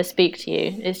just to speak to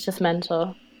you. It's just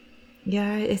mental.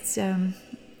 Yeah, it's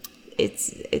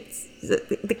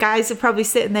the guys are probably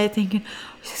sitting there thinking,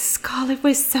 Scarlett,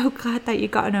 we're so glad that you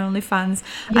got an OnlyFans.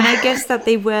 And I guess that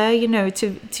they were,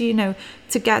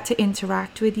 to get to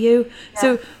interact with you.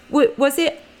 So was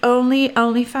it only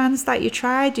OnlyFans that you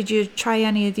tried? Did you try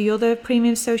any of the other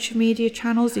premium social media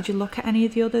channels? Did you look at any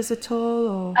of the others at all?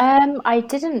 Or I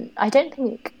didn't. I don't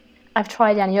think. I've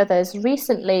tried any others.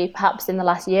 Recently, perhaps in the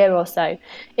last year or so,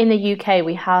 in the UK,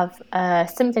 we have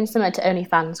something similar to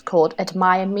OnlyFans called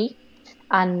Admire Me,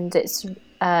 and it's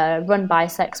run by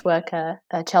sex worker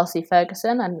Chelsea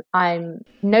Ferguson, and I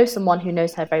know someone who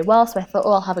knows her very well, so I thought,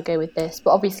 I'll have a go with this.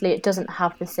 But obviously it doesn't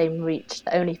have the same reach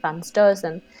that OnlyFans does,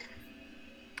 and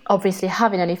obviously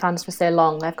having OnlyFans for so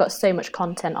long, I've got so much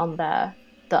content on there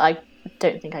that I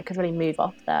don't think I could really move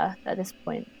off there at this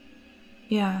point.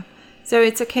 Yeah. So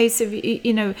it's a case of,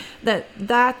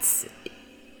 that's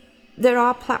there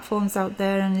are platforms out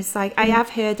there, and it's like I have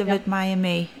heard of Admire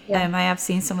Me. I have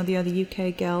seen some of the other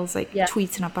UK girls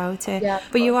tweeting about it.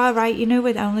 But you are right,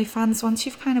 with OnlyFans, once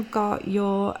you've kind of got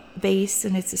your base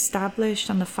and it's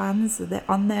established and the fans are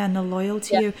on there and they're loyal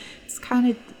to you, it's kind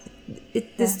of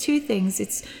there's two things.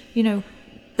 It's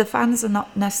the fans are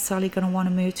not necessarily going to want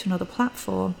to move to another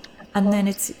platform, and then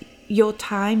it's your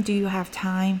time. Do you have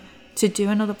time to do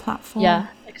another platform? Yeah.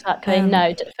 Exactly.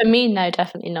 No, for me, no,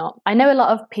 definitely not. I know a lot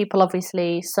of people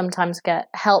obviously sometimes get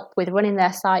help with running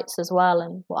their sites as well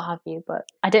and what have you, but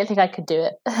I don't think I could do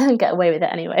it and get away with it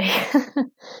anyway.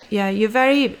 Yeah, you're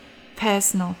very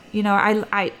personal.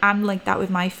 I'm like that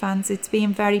with my fans. It's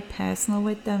being very personal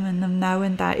with them and them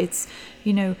knowing that it's,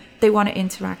 they want to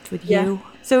interact with you.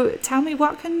 So tell me,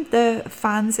 what can the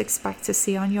fans expect to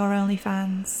see on your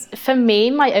OnlyFans? For me,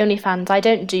 my OnlyFans, I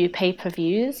don't do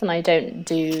pay-per-views and I don't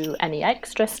do any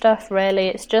extra stuff really.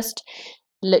 It's just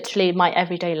literally my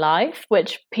everyday life,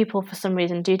 which people for some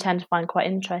reason do tend to find quite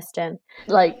interesting.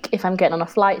 Like if I'm getting on a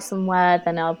flight somewhere,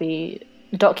 then I'll be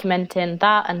documenting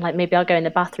that, and like maybe I'll go in the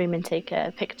bathroom and take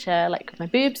a picture like with my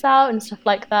boobs out and stuff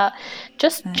like that.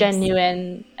 Just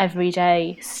genuine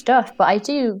everyday stuff. But I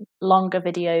do longer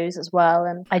videos as well,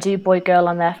 and I do boy girl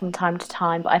on there from time to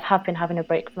time, but I have been having a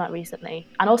break from that recently.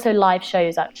 And also live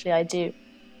shows, actually. I do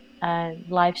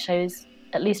live shows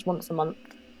at least once a month.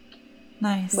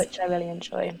 Nice. Which I really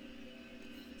enjoy.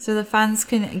 So the fans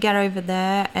can get over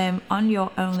there on your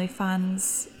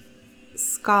OnlyFans,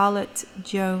 Scarlett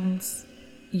Jones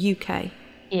UK.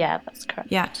 Yeah, that's correct.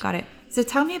 Yeah, got it. So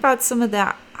tell me about some of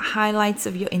the highlights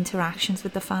of your interactions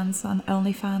with the fans on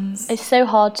OnlyFans. It's so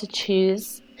hard to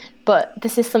choose, but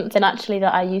this is something actually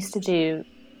that I used to do.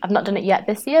 I've not done it yet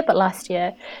this year, but last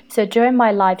year. So during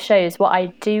my live shows, what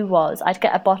I'd do was I'd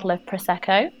get a bottle of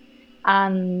Prosecco,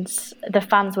 and the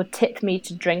fans would tip me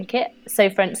to drink it. So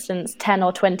for instance, $10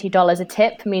 or $20 a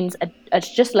tip means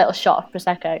just a little shot of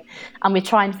Prosecco, and we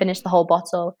try and finish the whole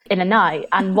bottle in a night.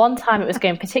 And one time it was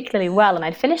going particularly well and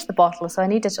I'd finished the bottle, so I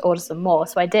needed to order some more,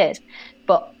 so I did.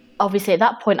 But obviously at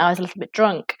that point I was a little bit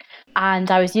drunk,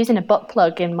 and I was using a butt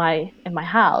plug in my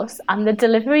house, and the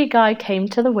delivery guy came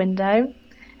to the window,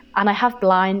 and I have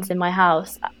blinds in my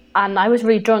house, and I was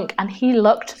really drunk, and he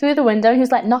looked through the window. He was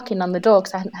like knocking on the door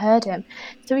because I hadn't heard him.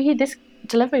 So this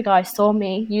delivery guy saw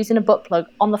me using a butt plug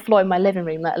on the floor in my living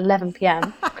room at 11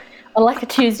 p.m. on like a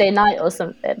Tuesday night or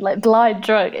something, like blind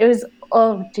drunk. It was,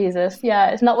 oh Jesus,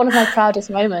 yeah, it's not one of my proudest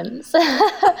moments.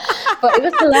 But it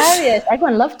was hilarious.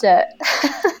 Everyone loved it.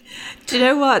 Do you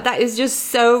know what? That is just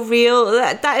so real.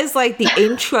 That is like the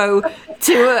intro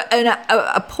to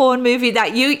a porn movie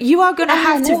that you are going to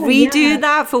have to redo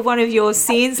that for one of your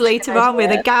scenes later on with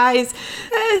the guys.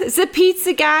 It's a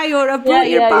pizza guy, or I brought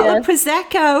you a bottle of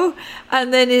Prosecco,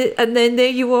 and then there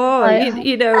you are.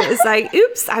 It's like,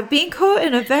 oops, I've been caught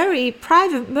in a very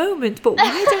private moment, but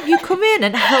why don't you come in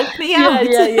and help me out?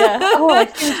 Yeah. Oh, I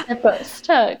think I got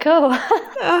stuck.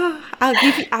 Oh,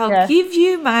 I'll give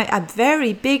you a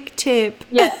very big tip.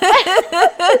 Yeah.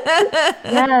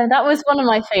 Yeah, that was one of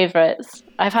my favorites.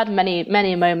 I've had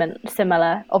many moments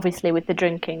similar, obviously with the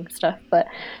drinking stuff, but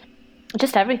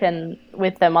just everything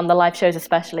with them on the live shows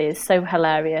especially is so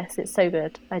hilarious. It's so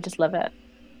good. I just love it.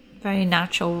 Very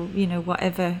natural,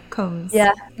 whatever comes.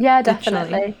 Yeah,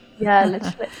 definitely. Yeah,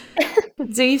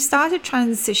 literally. So you've started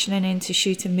transitioning into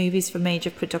shooting movies for major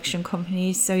production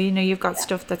companies. So, you've got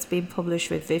stuff that's been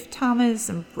published with Viv Thomas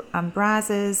and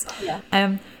Brazzers.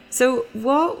 Yeah. So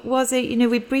what was it,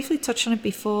 we briefly touched on it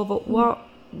before, but what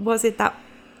was it that,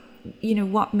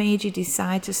 what made you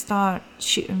decide to start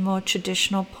shooting more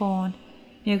traditional porn?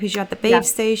 Because you had the Babe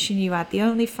Station, you had the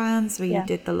OnlyFans where you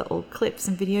did the little clips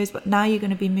and videos, but now you're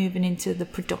going to be moving into the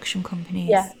production companies.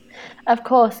 Yeah, of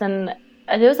course. And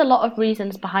there was a lot of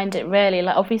reasons behind it, really.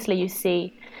 Like, obviously, you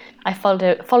see, I followed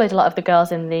a lot of the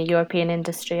girls in the European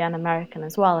industry and American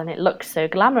as well, and it looks so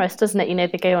glamorous, doesn't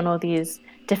it? They go on all these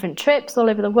different trips all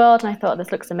over the world, and I thought,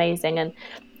 this looks amazing. And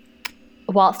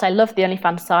whilst I loved the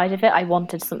OnlyFans side of it, I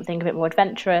wanted something a bit more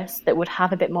adventurous that would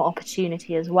have a bit more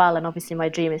opportunity as well. And obviously my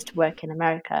dream is to work in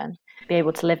America and be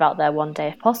able to live out there one day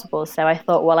if possible. So I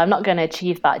thought, well, I'm not going to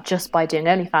achieve that just by doing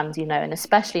OnlyFans, and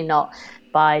especially not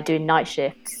by doing night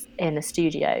shifts in a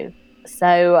studio.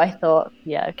 So I thought,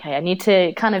 yeah, okay, I need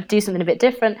to kind of do something a bit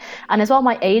different. And as well,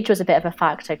 my age was a bit of a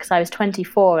factor because I was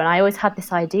 24 and I always had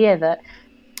this idea that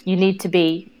you need to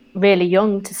be really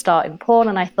young to start in porn.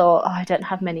 And I thought, I don't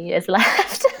have many years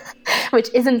left, which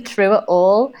isn't true at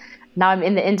all. Now I'm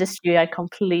in the industry, I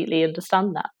completely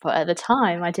understand that. But at the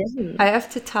time, I didn't. I have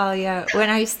to tell you, when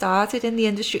I started in the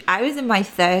industry, I was in my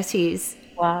 30s.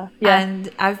 Wow. Yeah. And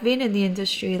I've been in the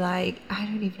industry I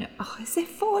don't even know, is it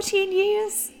 14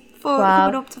 years? Wow.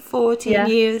 Coming up to 14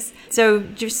 years. So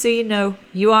just so you know,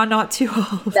 you are not too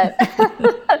old. No.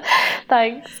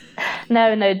 Thanks.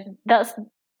 No, that's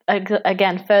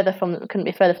again couldn't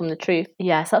be further from the truth.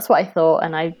 Yes, that's what I thought,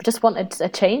 and I just wanted a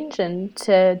change and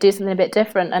to do something a bit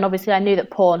different. And obviously I knew that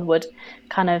porn would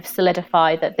kind of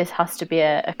solidify that this has to be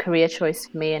a career choice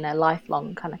for me and a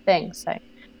lifelong kind of thing. So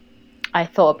I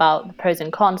thought about the pros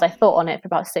and cons. I thought on it for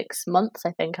about 6 months,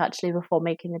 I think, actually, before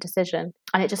making the decision,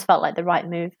 and it just felt like the right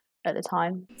move at the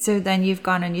time. So then you've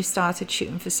gone and you started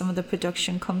shooting for some of the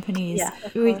production companies. Yeah,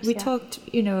 of we course, talked,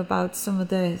 about some of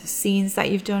the scenes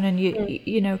that you've done, and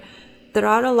you there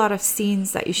are a lot of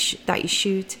scenes that you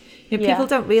shoot. People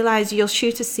don't realize you'll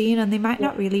shoot a scene and they might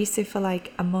not release it for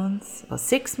like a month or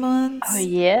 6 months. Oh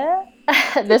yeah,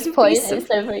 at this point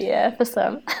it's over a year for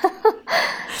some.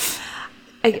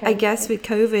 I guess with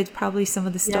COVID, probably some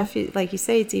of the stuff, like you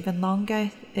say, it's even longer.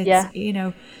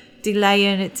 It's,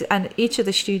 delaying it, and each of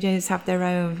the studios have their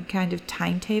own kind of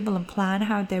timetable and plan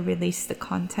how they release the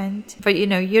content. But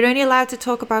you're only allowed to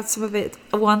talk about some of it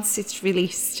once it's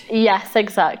released. Yes,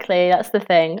 exactly. That's the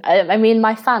thing. I mean,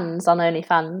 my fans on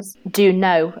OnlyFans do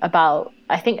know about,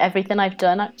 I think, everything I've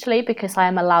done, actually, because I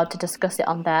am allowed to discuss it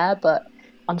on there. But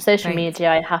on social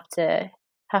media, I have to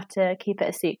keep it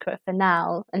a secret for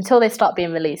now until they start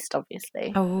being released,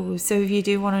 obviously. Oh, so if you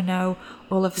do want to know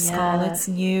all of Scarlett's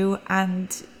new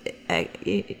and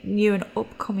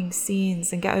upcoming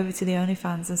scenes, and get over to the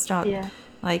OnlyFans and start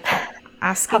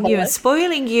asking you and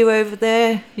spoiling you over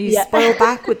there, you spoil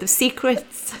back with the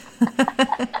secrets.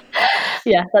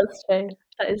 Yeah, that's true.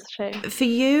 That is true. For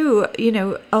you,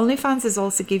 OnlyFans has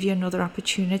also give you another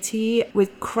opportunity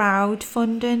with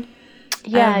crowdfunding.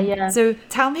 Yeah. So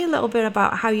tell me a little bit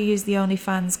about how you use the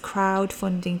OnlyFans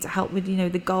crowdfunding to help with,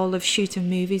 the goal of shooting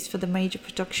movies for the major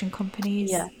production companies.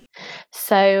 Yeah.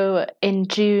 So in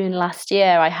June last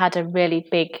year, I had a really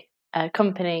big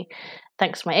company,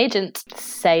 thanks to my agent,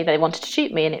 say they wanted to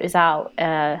shoot me, and it was out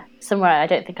somewhere. I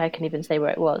don't think I can even say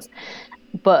where it was.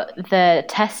 But the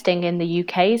testing in the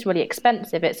UK is really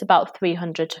expensive. It's about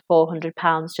 £300 to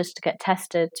 £400 just to get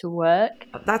tested to work.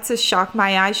 That's a shock.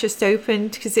 My eyes just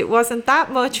opened because it wasn't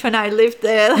that much when I lived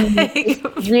there.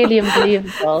 It's really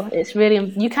unbelievable. It's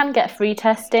really, you can get free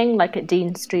testing like at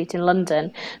Dean Street in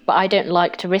London, but I don't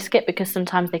like to risk it because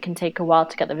sometimes they can take a while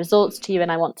to get the results to you, and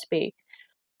I want to be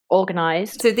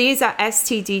organised. So these are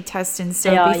STD testing.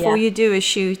 So before you do a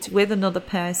shoot with another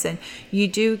person, you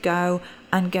do go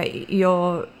and get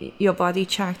your body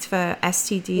checked for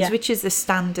STDs, which is the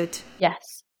standard.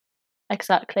 Yes,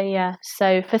 exactly, yeah.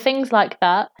 So for things like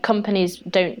that, companies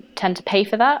don't tend to pay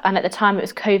for that. And at the time it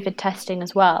was COVID testing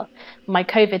as well. My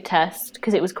COVID test,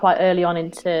 because it was quite early on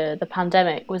into the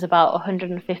pandemic, was about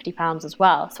 £150 as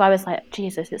well. So I was like,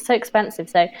 Jesus, it's so expensive.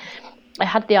 So I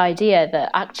had the idea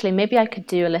that actually maybe I could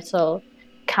do a little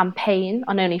campaign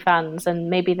on OnlyFans, and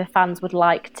maybe the fans would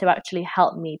like to actually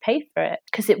help me pay for it,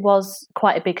 because it was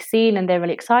quite a big scene and they're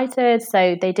really excited.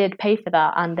 So they did pay for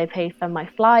that, and they pay for my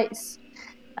flights.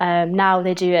 Now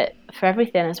they do it for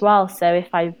everything as well. So if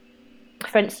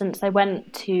for instance, I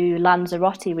went to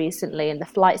Lanzarote recently and the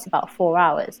flight's about 4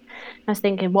 hours. I was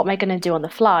thinking, what am I going to do on the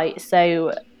flight?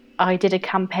 So I did a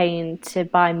campaign to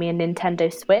buy me a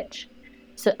Nintendo Switch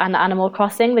and Animal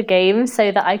Crossing, the game,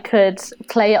 so that I could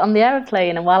play it on the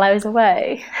aeroplane and while I was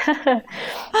away.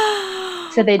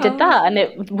 So they did that, and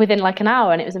it within like an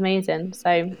hour, and it was amazing.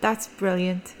 So that's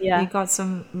brilliant. Yeah, you got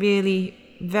some really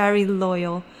very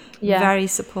loyal, very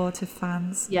supportive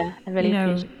fans. Yeah, I really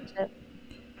appreciate it.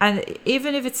 And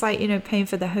even if it's like, paying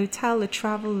for the hotel, the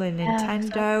travel, and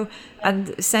Nintendo,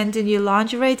 and sending you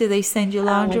lingerie, do they send you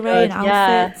lingerie and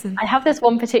outfits? I have this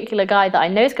one particular guy that I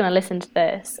know is going to listen to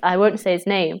this. I won't say his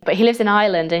name, but he lives in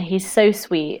Ireland and he's so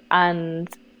sweet. And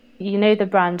you know the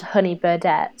brand Honey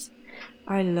Birdette?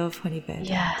 I love Honey Birdette.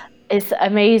 Yeah, it's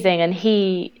amazing. And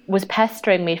he was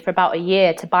pestering me for about a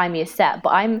year to buy me a set, but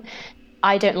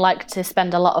I don't like to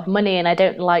spend a lot of money and I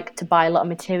don't like to buy a lot of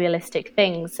materialistic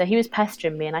things. So he was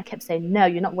pestering me and I kept saying, no,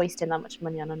 you're not wasting that much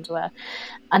money on underwear.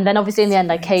 And then obviously in the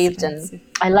end I caved and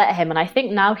I let him. And I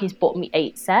think now he's bought me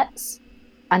 8 sets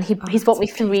and he's bought me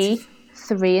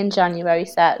three in January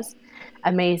sets.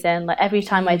 Amazing. Like every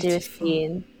time I do a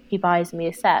scene, he buys me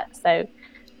a set. So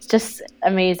it's just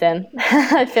amazing.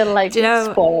 I feel like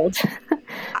spoiled.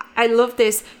 I love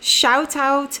this. Shout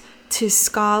out to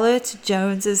Scarlett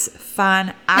Jones's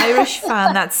fan, Irish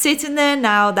fan that's sitting there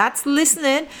now, that's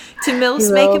listening to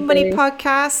MILFs Making Money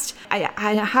podcast.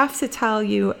 I have to tell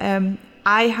you,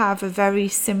 I have a very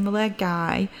similar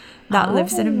guy that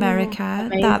lives in America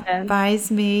that buys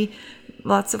me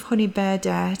lots of Honey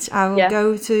Birdette. I will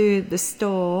go to the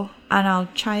store and I'll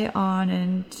try it on,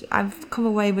 and I've come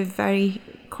away with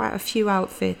quite a few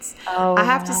outfits. I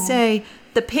have to say,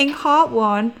 the pink heart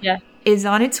one is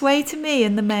on its way to me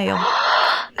in the mail.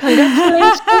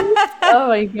 Congratulations. Oh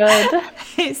my god.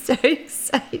 It's so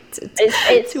excited.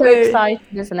 It's so exciting,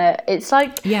 isn't it? It's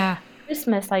like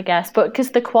Christmas, I guess, but because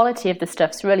the quality of the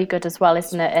stuff's really good as well,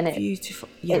 isn't it? And it's beautiful.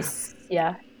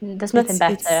 There's nothing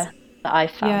better that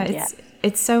I've found yet.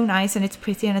 It's so nice and it's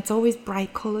pretty and it's always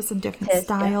bright colours and different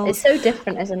styles. It's so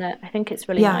different, isn't it? I think it's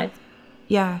really nice.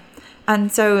 Yeah.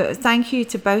 And so thank you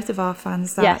to both of our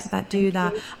fans that do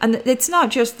that. And it's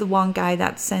not just the one guy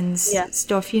that sends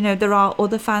stuff. You know, there are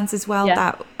other fans as well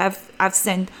that I've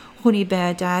sent Honey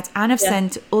Birdette and I've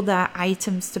sent other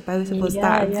items to both of us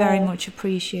that are very much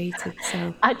appreciated.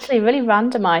 So actually, really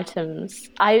random items.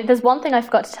 There's one thing I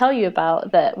forgot to tell you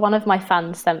about that one of my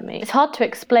fans sent me. It's hard to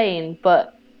explain,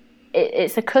 but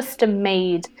it's a custom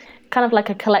made, kind of like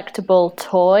a collectible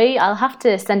toy. I'll have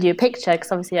to send you a picture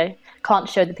because obviously I can't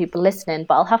show the people listening,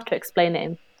 but I'll have to explain it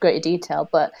in greater detail.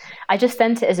 But I just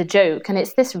sent it as a joke, and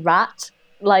it's this rat.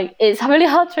 Like, it's really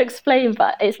hard to explain,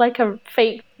 but it's like a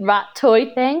fake rat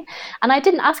toy thing. And I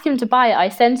didn't ask him to buy it. I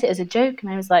sent it as a joke, and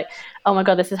I was like, oh my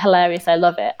god, this is hilarious, I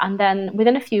love it. And then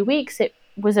within a few weeks it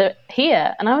was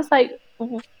here, and I was like,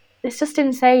 it's just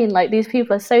insane. Like, these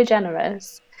people are so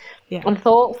generous and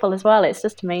thoughtful as well. It's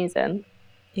just amazing.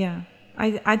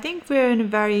 I think we're in a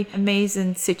very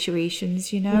amazing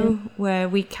situations, you know, where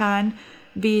we can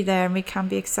be there and we can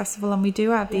be accessible, and we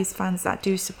do have these fans that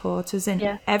do support us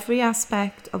in every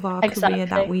aspect of our career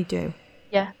that we do.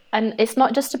 And it's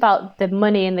not just about the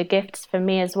money and the gifts for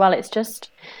me as well. It's just,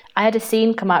 I had a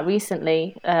scene come out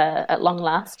recently at long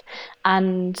last,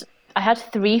 and I had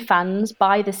 3 fans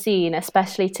buy the scene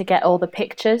especially to get all the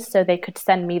pictures, so they could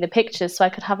send me the pictures so I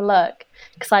could have a look,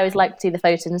 because I always like to see the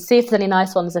photos and see if there's any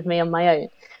nice ones of me on my own.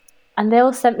 And they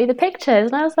all sent me the pictures,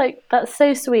 and I was like, that's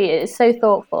so sweet. It's so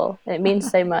thoughtful. It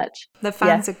means so much. The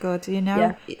fans are good, you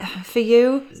know. For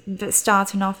you,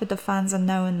 starting off with the fans and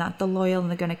knowing that they're loyal and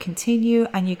they're going to continue,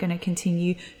 and you're going to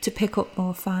continue to pick up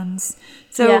more fans.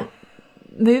 So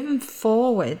moving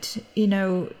forward, you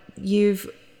know,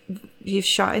 you've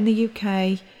shot in the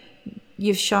UK,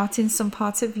 you've shot in some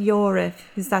parts of Europe,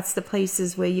 because that's the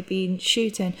places where you've been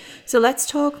shooting. So let's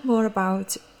talk more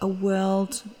about a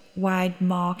worldwide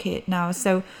market now.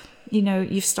 So, you know,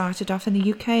 you've started off in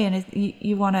the UK and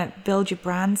you want to build your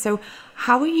brand. So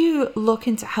how are you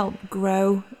looking to help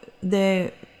grow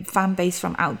the fan base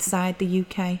from outside the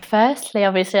UK? Firstly,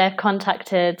 obviously, I've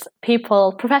contacted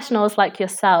people, professionals like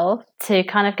yourself, to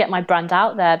kind of get my brand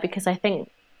out there, because I think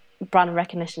brand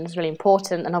recognition is really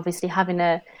important, and obviously having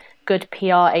a good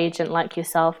PR agent like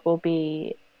yourself will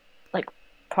be like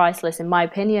priceless in my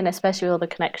opinion, especially with all the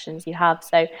connections you have.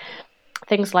 So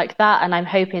things like that, and I'm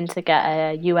hoping to get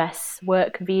a US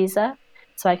work visa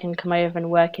so I can come over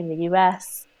and work in the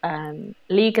US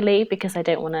legally, because I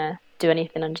don't want to do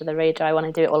anything under the radar. I want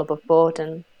to do it all above board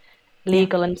and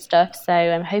legal and stuff. So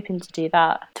I'm hoping to do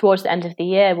that towards the end of the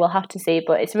year. We'll have to see,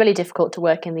 but it's really difficult to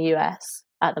work in the US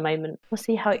at the moment. We'll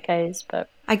see how it goes, but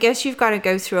I guess you've got to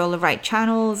go through all the right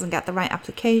channels and get the right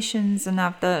applications and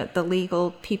have the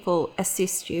legal people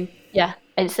assist you. Yeah,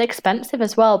 it's expensive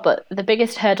as well, but the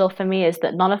biggest hurdle for me is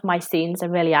that none of my scenes are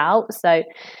really out. So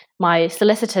my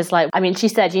solicitor's she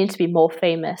said you need to be more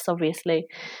famous, obviously.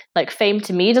 Like, fame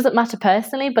to me doesn't matter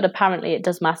personally, but apparently it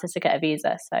does matter to get a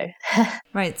visa. So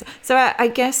right. So I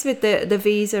guess with the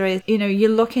visa, is, you know,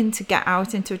 you're looking to get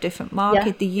out into a different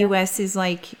market. The US is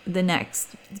like the next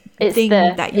thing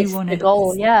that you want to. The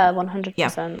goal,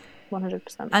 100%.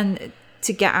 100%. And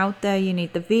to get out there, you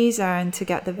need the visa, and to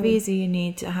get the visa, you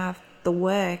need to have the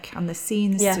work and the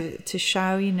scenes to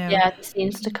show, you know. Yeah, the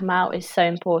scenes to come out is so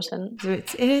important. So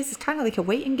it's kind of like a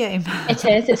waiting game. It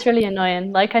is. It's really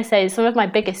annoying. Like I say, some of my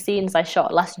biggest scenes I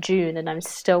shot last June, and I'm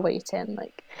still waiting,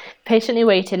 like patiently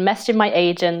waiting, messaging my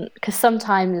agent, because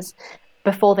sometimes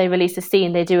before they release a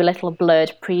scene, they do a little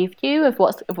blurred preview of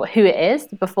who it is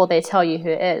before they tell you who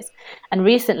it is. And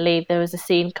recently there was a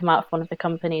scene come out of one of the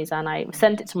companies, and I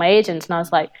sent it to my agent, and I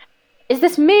was like, "Is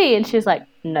this me?" And she was like,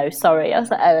 "No, sorry." I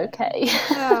was like, "Oh, okay."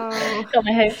 Oh. Got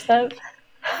my hopes up.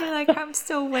 You're like, I'm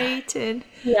still waiting.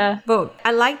 Yeah. But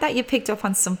I like that you picked up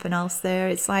on something else there.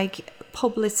 It's like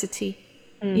publicity.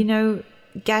 You know,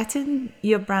 getting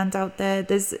your brand out there.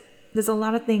 There's a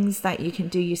lot of things that you can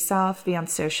do yourself, be on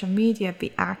social media,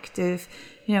 be active,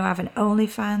 you know, having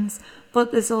OnlyFans.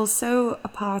 But there's also a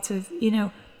part of, you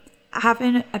know,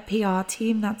 having a PR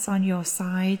team that's on your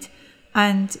side.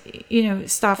 And, you know,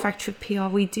 Star Factory PR,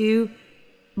 we do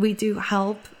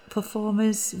help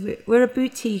performers. We're a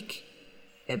boutique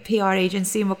PR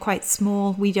agency, and we're quite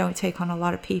small. We don't take on a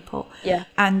lot of people. Yeah.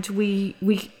 And we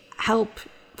help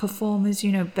performers,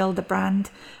 you know, build a brand.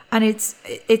 And it's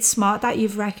smart that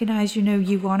you've recognized, you know,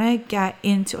 you want to get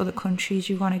into other countries,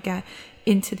 you want to get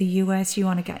into the US, you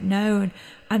want to get known.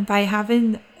 And by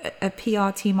having a PR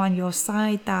team on your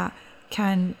side that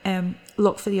can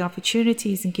look for the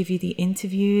opportunities and give you the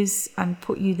interviews and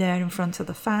put you there in front of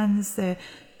the fans, the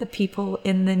people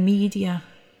in the media.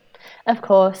 Of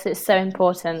course, it's so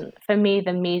important. For me,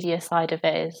 the media side of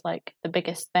it is like the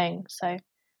biggest thing. So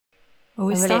Oh,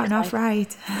 we're really starting off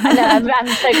excited. right. I know, I'm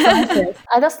so excited.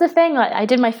 That's the thing. Like, I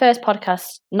did my first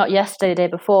podcast not yesterday, the day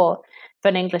before, for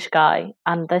an English guy,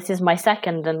 and this is my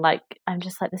second. And like, I'm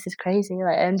just like, this is crazy.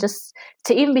 Like, and just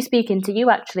to even be speaking to you,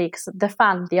 actually, because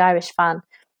the Irish fan,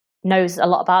 knows a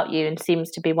lot about you and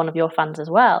seems to be one of your fans as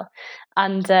well.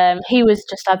 And he was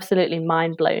just absolutely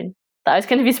mind blown that I was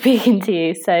going to be speaking to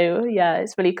you. So yeah,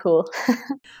 it's really cool.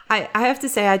 I have to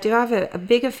say, I do have a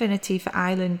big affinity for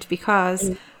Ireland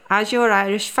because, as your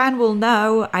Irish fan will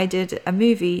know, I did a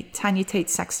movie, Tanya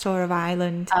Tate's Sex Tour of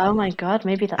Ireland. Oh my God,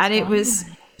 maybe that's And it was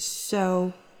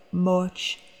so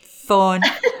much fun.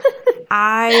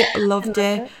 I loved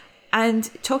it. And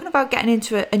talking about getting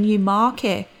into a new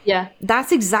market, yeah,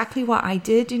 that's exactly what I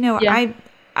did. You know, Yeah.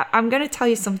 I'm going to tell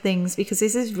you some things because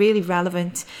this is really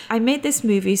relevant. I made this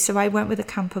movie, so I went with a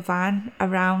camper van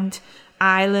around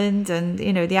Ireland, and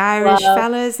you know, the Irish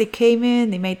fellas, they came in,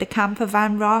 they made the camper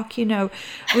van rock. You know,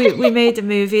 we made a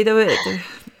movie. There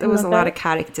was a lot of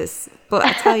characters, but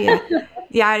I tell you,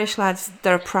 the Irish lads,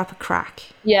 they're a proper crack.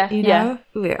 Yeah, you know,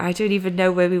 I don't even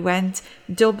know where we went.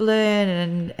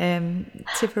 Dublin and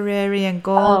Tipperary and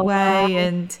Galway,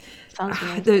 and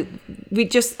we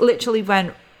just literally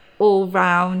went all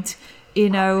round.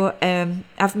 You know,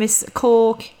 I've missed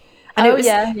Cork, and it was,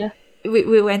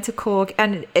 we went to Cork,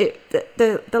 and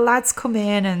the lads come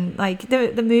in, and like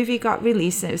the movie got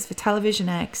released, and it was for Television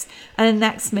X, and the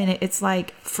next minute it's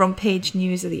like front page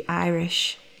news of the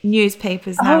Irish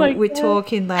newspapers. Now we're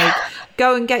talking like,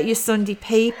 go and get your Sunday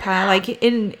paper. Like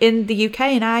in the UK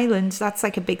and Ireland, that's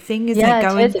like a big thing, isn't it?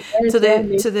 Going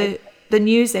to the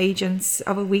news agents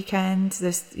of a weekend,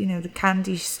 this, you know, the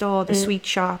candy store, the sweet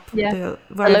shop,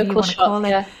 whatever you want to call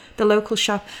it, the local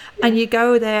shop, and you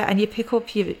go there and you pick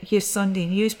up your Sunday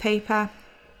newspaper.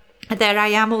 And there I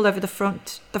am all over the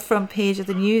front page of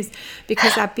the news,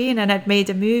 because I'd been and I'd made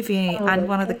a movie, and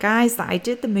one of the guys that I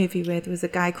did the movie with was a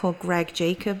guy called Greg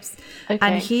Jacobs,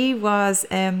 and he was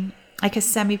like a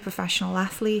semi-professional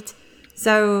athlete.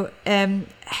 So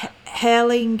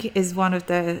hurling is one of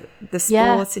the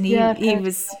sports, and he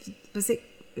was it.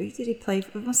 Who did he play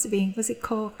for? It must have been, was it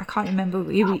Cork? I can't remember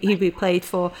who he played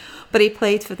for, but he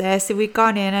played for there. So we'd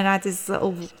gone in and had this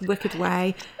little wicked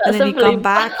way, and then he'd gone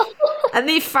back, and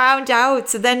they found out.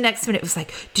 So then next minute it was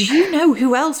like, do you know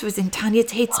who else was in Tanya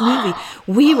Tate's movie?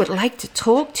 We would like to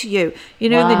talk to you. You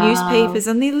know, in the newspapers,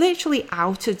 and they literally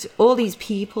outed all these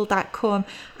people that come,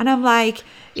 and I'm like,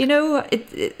 you know,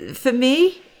 for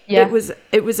me, it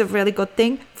was a really good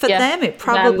thing. For them, it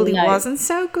probably wasn't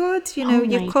so good. You know,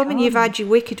 you've come and you've had your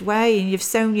wicked way, and you've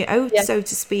sown your oats, so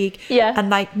to speak. Yeah. And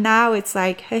like now it's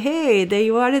like, hey, there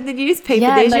you are in the newspaper.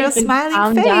 There's your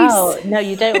smiling face. Out. No,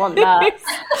 you don't want that.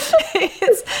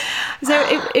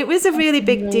 So it was a really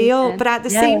big deal. But at the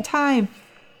same time,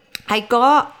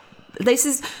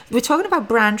 we're talking about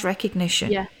brand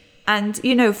recognition. Yeah. And,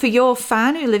 you know, for your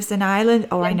fan who lives in Ireland,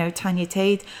 I know Tanya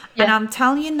Tate. Yeah. And I'm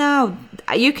telling you now,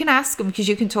 you can ask him, because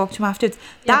you can talk to him afterwards.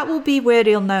 Yeah. That will be where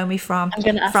he'll know me from. I'm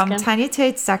going to ask him. Tanya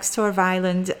Tate's Sex Tour of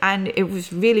Ireland. And it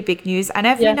was really big news. And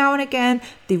every now and again,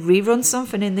 they rerun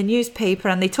something in the newspaper,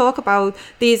 and they talk about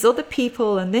these other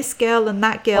people and this girl and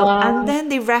that girl. And then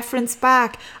they reference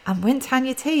back. And when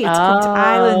Tanya Tate come to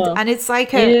Ireland, and it's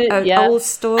like an old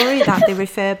story that they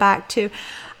refer back to.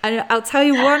 And I'll tell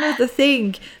you one other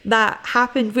thing that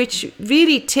happened, which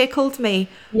really tickled me.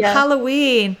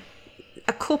 Halloween,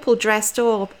 a couple dressed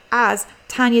up as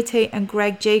Tanya Tate and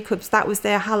Greg Jacobs. That was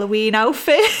their Halloween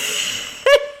outfit.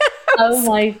 Oh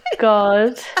my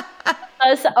God.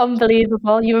 That's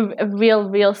unbelievable. You're a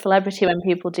real celebrity when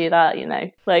people do that, you know,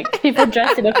 like people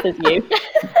dressing up as you.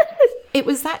 It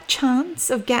was that chance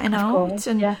of getting out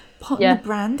and putting the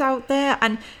brand out there.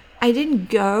 And I didn't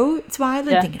go to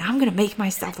Ireland thinking, I'm going to make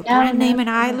myself a brand name in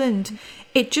Ireland.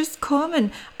 It just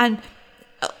come and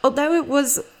although it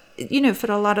was, you know,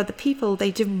 for a lot of the people,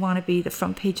 they didn't want to be the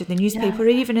front page of the newspaper or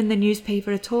even in the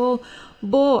newspaper at all.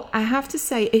 But I have to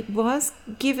say, it was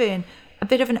given a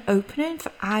bit of an opening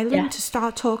for Ireland to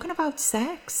start talking about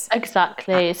sex.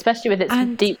 Exactly, especially with its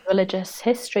deep religious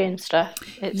history and stuff.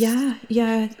 It's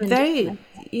very,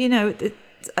 you know,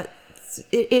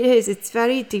 it's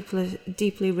very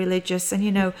deeply religious, and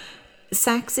you know,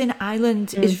 sex in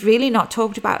Ireland is really not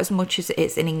talked about as much as it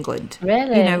is in England.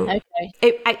 Really? You know, okay.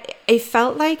 it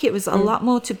felt like it was a lot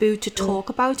more taboo to talk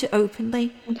about it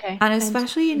openly. Okay. And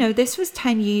especially, you know, this was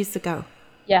 10 years ago.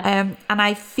 Yeah. And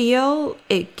I feel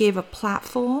it gave a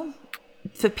platform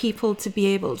for people to be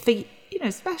able, for, you know,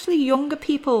 especially younger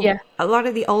people. Yeah. A lot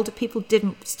of the older people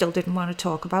still didn't want to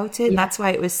talk about it. And that's why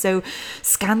it was so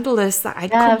scandalous that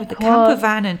I'd come with the camper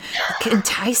van and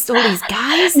enticed all these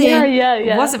guys in.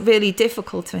 It wasn't really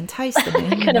difficult to entice them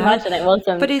in. I can imagine it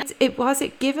wasn't. But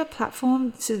it gave a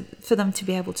platform for them to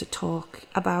be able to talk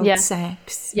about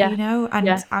sex, you know,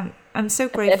 and I'm so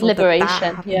grateful liberation.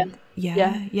 that happened.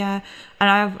 Yeah.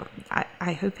 And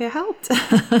I hope it helped.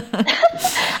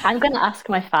 I'm going to ask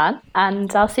my fan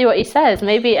and I'll see what he says.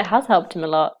 Maybe it has helped him a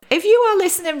lot. If you are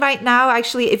listening right now,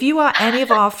 actually, if you are any of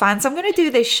our fans, I'm going to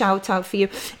do this shout out for you.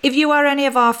 If you are any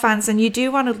of our fans and you do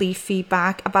want to leave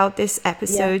feedback about this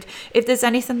episode, if there's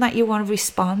anything that you want to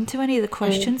respond to, any of the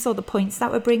questions or the points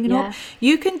that we're bringing up,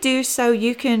 you can do so.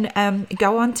 You can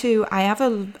go on to, I have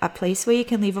a place where you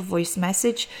can leave a voice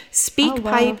message,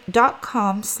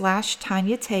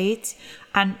 speakpipe.com/Tanya Tate.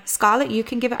 And Scarlett, you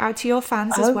can give it out to your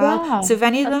fans as well. Wow. So if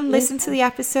any of them listen to the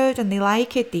episode and they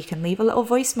like it, they can leave a little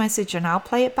voice message and I'll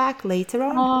play it back later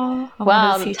on.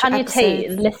 Wow, Tanya Tate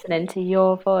is listening to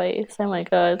your voice. Oh my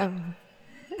God.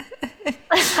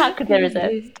 How could they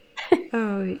resist?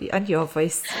 And your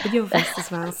voice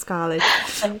as well, Scarlett.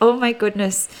 Oh my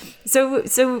goodness. So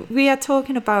we are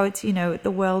talking about, you know,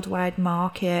 the worldwide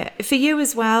market. For you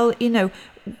as well, you know,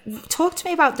 talk to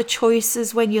me about the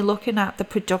choices when you're looking at the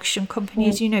production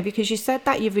companies, you know, because you said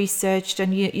that you researched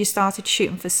and you started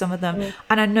shooting for some of them.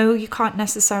 And I know you can't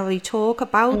necessarily talk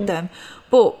about them,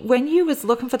 but when you was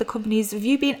looking for the companies, have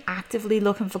you been actively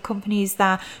looking for companies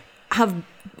that are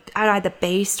either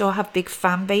based or have big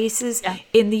fan bases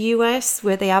in the US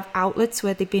where they have outlets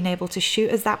where they've been able to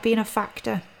shoot? Has that been a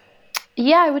factor?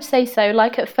 Yeah, I would say so.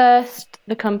 Like at first,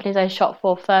 the companies I shot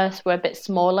for first were a bit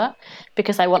smaller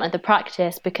because I wanted the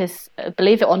practice because,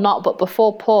 believe it or not, but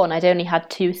before porn, I'd only had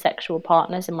 2 sexual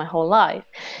partners in my whole life.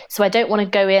 So I don't want to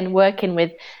go in working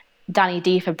with Danny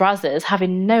D for Brazzers,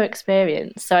 having no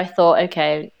experience. So I thought,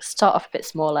 okay, start off a bit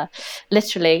smaller,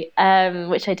 literally,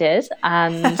 which I did.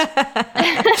 And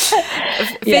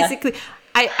physically...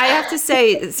 I have to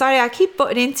say, sorry, I keep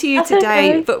butting into you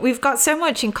today, but we've got so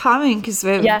much in common because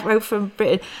we're both from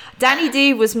Britain. Danny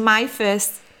D was my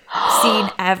first scene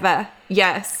ever.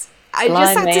 Yes. I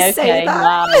just had to say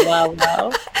that.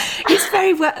 Wow. He's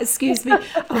very well, excuse me,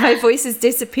 my voice is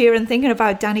disappearing thinking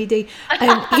about Danny D.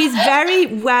 He's very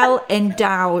well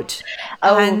endowed.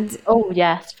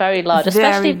 Yes, very large.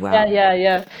 Especially,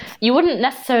 well. You wouldn't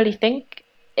necessarily think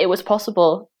it was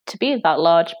possible to be that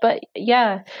large, but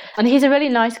and he's a really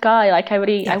nice guy. Like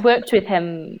I worked with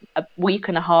him a week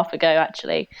and a half ago,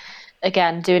 actually,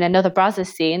 again doing another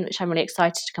Brazzers scene, which I'm really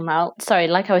excited to come out. Sorry,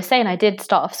 like I was saying, I did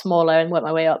start off smaller and work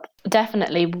my way up.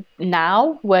 Definitely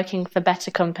now working for better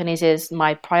companies is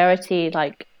my priority.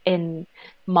 Like in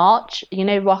March, you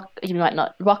know,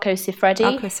 Rocco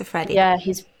Siffredi. Yeah,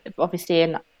 he's obviously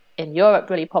in Europe,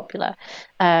 really popular,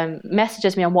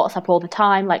 messages me on WhatsApp all the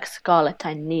time, like, Scarlett,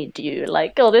 I need you,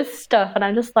 like all this stuff. And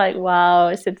I'm just like, wow,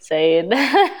 it's insane.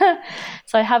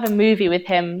 So I have a movie with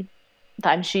him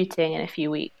that I'm shooting in a few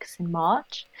weeks in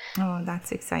March. Oh,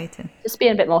 that's exciting. Just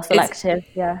being a bit more selective.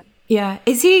 Yeah.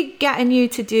 Is he getting you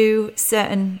to do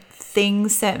certain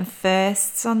things, certain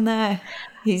firsts on there?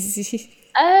 Yes.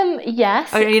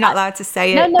 Or are you not allowed to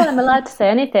say it? No, I'm allowed to say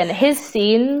anything. His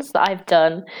scenes that I've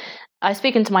done, I was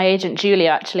speaking to my agent, Julia,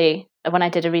 actually, when I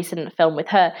did a recent film with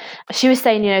her. She was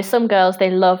saying, you know, some girls, they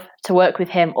love to work with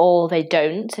him or they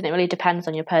don't, and it really depends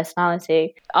on your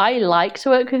personality. I like to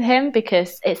work with him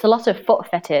because it's a lot of foot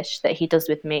fetish that he does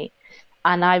with me.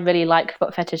 And I really like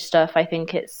foot fetish stuff. I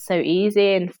think it's so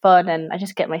easy and fun, and I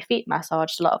just get my feet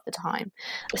massaged a lot of the time.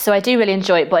 So I do really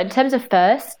enjoy it. But in terms of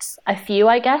firsts, a few,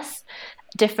 I guess,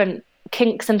 different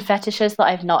kinks and fetishes that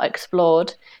I've not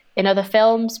explored in other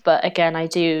films. But again, I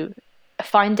do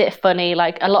find it funny.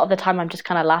 Like a lot of the time I'm just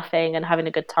kind of laughing and having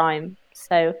a good time.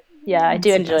 So yeah, I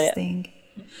do enjoy it.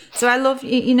 So I love,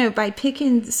 by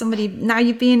picking somebody, now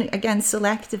you've been again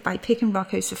selective by picking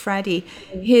Rocco Siffredi.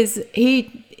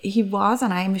 He was,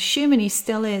 and I'm assuming he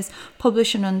still is,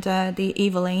 publishing under the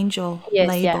Evil Angel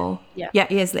label. Yeah,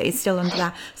 he is. He's still under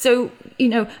that. So,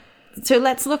 so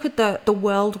let's look at the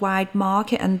worldwide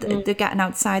market, and they're getting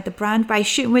outside the brand. By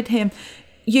shooting with him,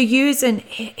 you're using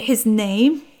his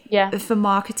name for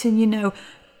marketing.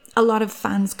 A lot of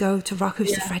fans go to Rocco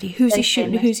Siffredi. Who's he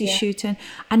shooting? Who's he shooting?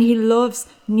 And he loves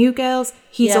New Girls.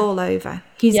 He's all over.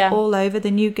 He's all over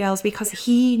the New Girls because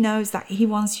he knows that he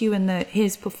wants you in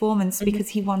his performance because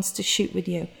he wants to shoot with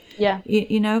you. Yeah.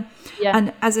 Yeah.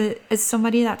 And as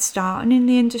somebody that's starting in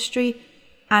the industry,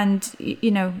 and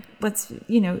you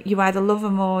either love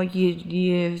him or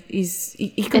he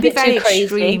could be very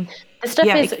extreme. The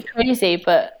stuff is crazy,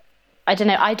 but I don't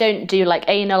know. I don't do like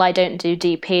anal. I don't do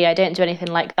DP. I don't do anything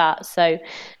like that. So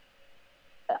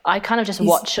I kind of just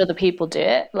watch other people do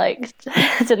it. Like,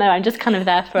 I don't know. I'm just kind of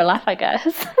there for a laugh, I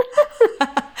guess.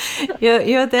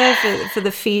 You're there for the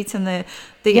feet and the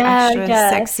extra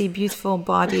sexy, beautiful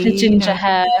body. The ginger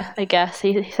hair, I guess.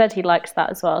 He said he likes that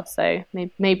as well. So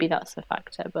maybe that's a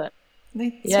factor. But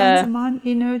turns them on,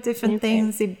 different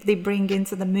things they bring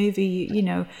into the movie.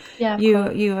 You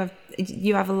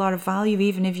have a lot of value,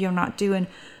 even if you're not doing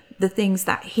the things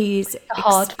that he's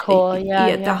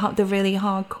hardcore. The really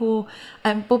hardcore.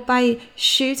 But by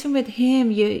shooting with him,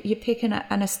 you're picking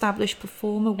an established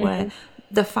performer where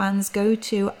the fans go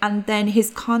to, and then his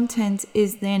content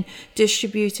is then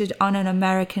distributed on an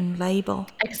American label.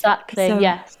 Exactly. So,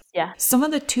 yes. Yeah. Some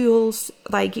of the tools,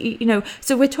 like,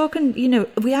 so we're talking,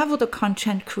 we have other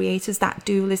content creators that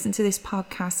do listen to this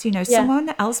podcast.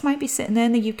 Someone else might be sitting there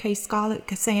in the UK, Scarlett,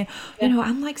 saying,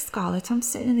 I'm like Scarlett, I'm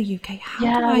sitting in the UK.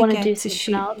 How do I get to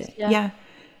shoot? Yeah.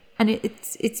 And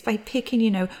it's by picking,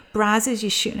 Brazzers, you're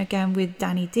shooting again with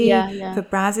Danny D. For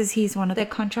Brazzers, he's one of their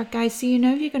contract guys. So,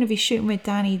 if you're going to be shooting with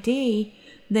Danny D,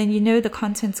 then the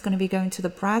content's going to be going to the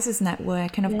Brazzers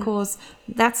network. And of course,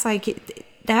 that's like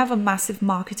they have a massive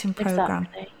marketing program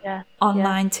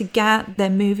online to get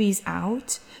their movies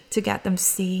out, to get them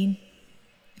seen.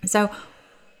 So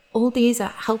all these are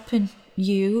helping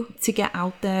you to get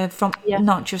out there from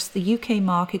not just the UK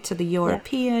market to the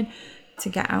European, to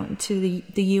get out into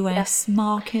the US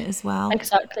market as well.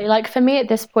 Exactly. Like for me at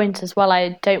this point as well,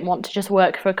 I don't want to just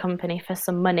work for a company for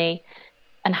some money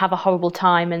and have a horrible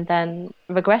time and then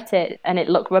regret it and it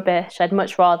look rubbish. I'd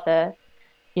much rather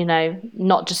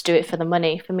not just do it for the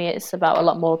money. For me, it's about a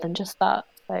lot more than just that.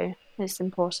 So it's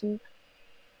important.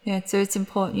 Yeah, so it's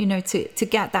important, to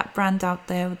get that brand out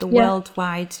there, the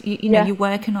worldwide, you're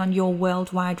working on your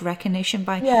worldwide recognition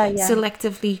by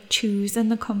selectively choosing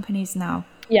the companies now.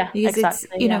 Yeah, because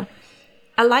exactly. It's,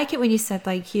 I like it when you said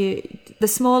like the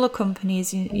smaller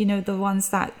companies, the ones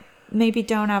that maybe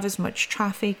don't have as much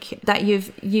traffic, that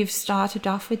you've started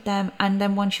off with them, and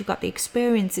then once you've got the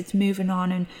experience, it's moving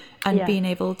on and being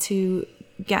able to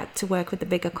get to work with the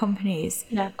bigger companies.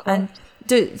 Yeah, of course. And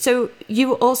so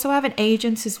you also have an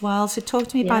agent as well. So talk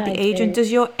to me about the agent.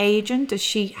 Does your agent, does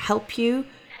she help you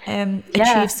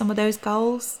achieve some of those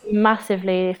goals?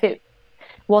 Massively. If it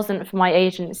wasn't for my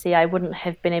agency, I wouldn't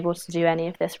have been able to do any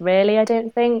of this, really, I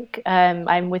don't think.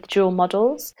 I'm with Dual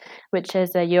Models, which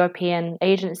is a European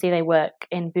agency. They work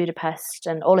in Budapest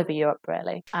and all over Europe,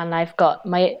 really. And I've got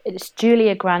it's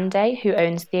Julia Grande, who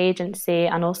owns the agency,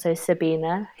 and also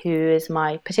Sabina, who is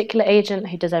my particular agent,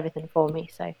 who does everything for me.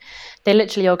 So they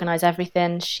literally organise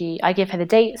everything. I give her the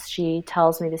dates, she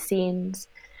tells me the scenes,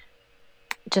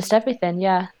 just everything,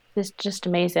 yeah. It's just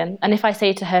amazing. And if I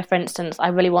say to her, for instance, I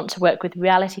really want to work with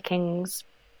Reality Kings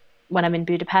when I'm in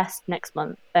Budapest next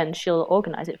month, then she'll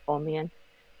organise it for me, and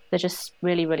they're just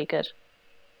really, really good.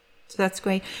 So that's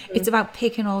great. It's about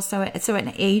picking also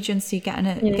an agency, getting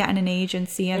an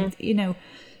agency, and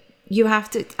you have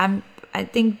to. I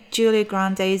think Julia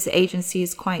Grande's agency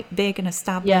is quite big and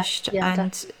established,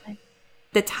 and definitely.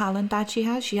 The talent that she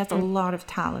has a lot of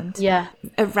talent. Yeah.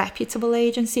 A reputable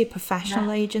agency, a professional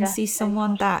agency,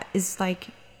 someone that is like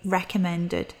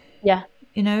recommended. Yeah.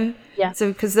 Yeah.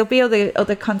 So because there'll be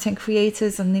other content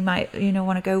creators and they might,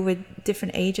 want to go with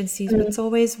different agencies, but it's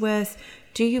always worth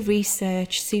do your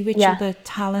research, see which other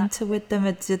talent are with them,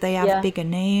 or do they have bigger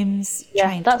names?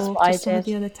 Try and talk to some of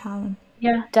the other talent.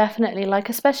 Yeah, definitely. Like,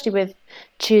 especially with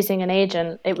choosing an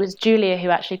agent, it was Julia who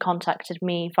actually contacted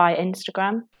me via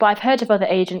Instagram. But I've heard of other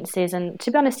agencies, and to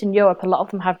be honest, in Europe, a lot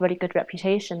of them have really good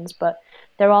reputations, but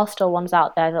there are still ones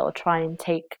out there that will try and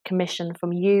take commission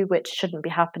from you, which shouldn't be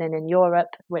happening in Europe.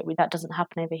 That doesn't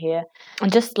happen over here.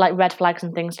 And just like red flags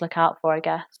and things to look out for, I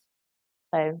guess.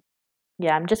 So,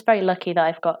 yeah, I'm just very lucky that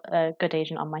I've got a good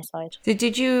agent on my side. So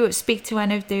did you speak to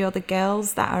any of the other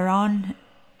girls that are on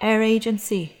her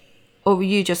agency? Or were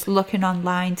you just looking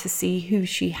online to see who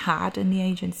she had in the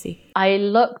agency? I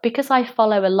look, because I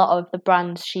follow a lot of the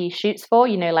brands she shoots for,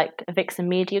 like Vixen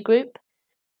Media Group.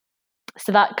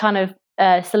 So that kind of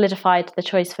solidified the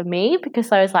choice for me,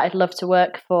 because I was like, I'd love to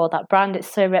work for that brand.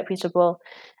 It's so reputable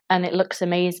and it looks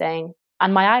amazing.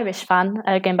 And my Irish fan,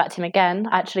 going back to him again,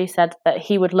 actually said that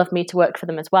he would love me to work for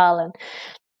them as well. And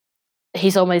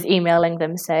he's always emailing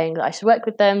them saying that I should work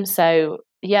with them. So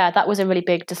yeah, that was a really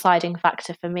big deciding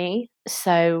factor for me.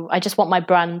 So I just want my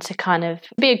brand to kind of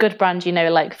be a good brand,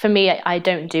 like for me, I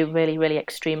don't do really, really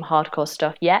extreme hardcore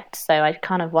stuff yet. So I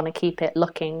kind of want to keep it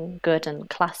looking good and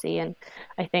classy. And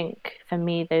I think for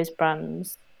me, those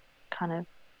brands kind of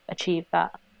achieve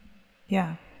that.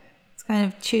 Yeah. It's kind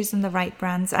of choosing the right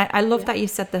brands. I love that you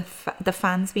said the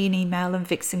fans being email and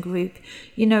Vixen Group.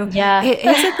 Yeah.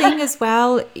 Here's the thing as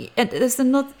well. There's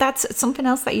that's something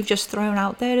else that you've just thrown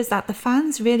out there, is that the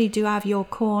fans really do have your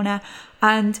corner,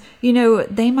 and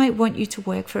they might want you to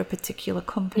work for a particular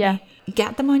company. Yeah.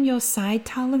 Get them on your side.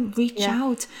 Tell them, reach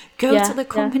out. Go to the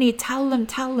company. Tell them.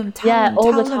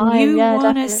 All the time. You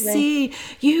want to definitely.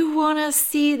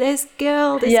 see this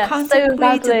girl, this content so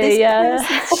creator, badly, this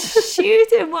person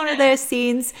shooting one of their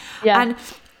scenes. Yeah. And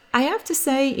I have to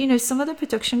say, some of the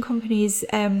production companies,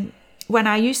 when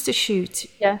I used to shoot,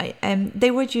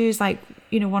 they would use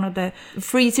one of the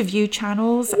free to view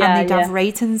channels, and they'd have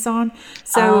ratings on.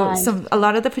 So a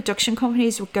lot of the production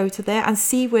companies would go to there and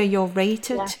see where you're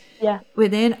rated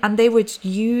within, and they would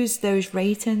use those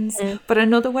ratings. But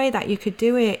another way that you could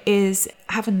do it is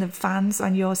having the fans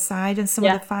on your side, and some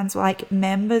of the fans were like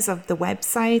members of the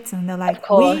website, and they're like, of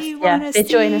course, we want to they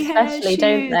join see especially,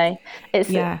 don't they? It's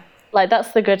like,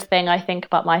 that's the good thing I think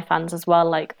about my fans as well.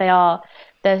 Like,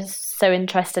 they're so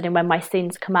interested in when my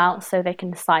scenes come out, so they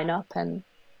can sign up and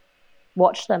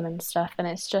watch them and stuff. And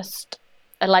it's just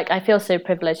like, I feel so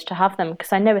privileged to have them,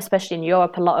 because I know especially in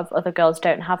Europe a lot of other girls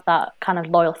don't have that kind of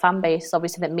loyal fan base,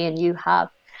 obviously, that me and you have.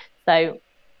 So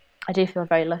I do feel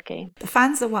very lucky. The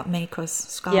fans are what make us,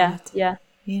 Scarlett. Yeah.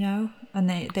 And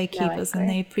they keep us, and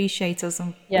they appreciate us,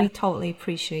 and we totally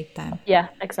appreciate them. Yeah,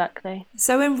 exactly.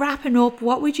 So in wrapping up,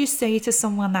 what would you say to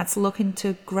someone that's looking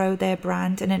to grow their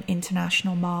brand in an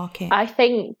international market? I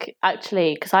think,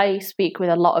 actually, because I speak with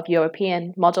a lot of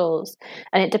European models,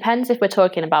 and it depends if we're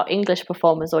talking about English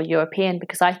performers or European,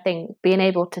 because I think being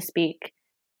able to speak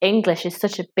English is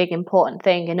such a big, important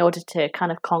thing in order to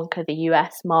kind of conquer the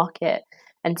US market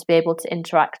and to be able to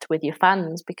interact with your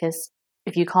fans, because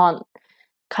if you can't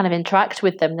kind of interact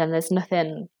with them, then there's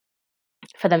nothing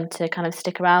for them to kind of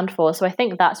stick around for. So I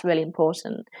think that's really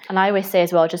important. And I always say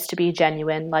as well, just to be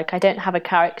genuine. Like, I don't have a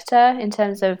character in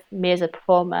terms of me as a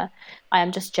performer. I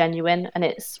am just genuine, and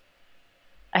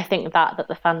I think that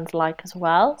the fans like as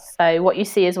well. So what you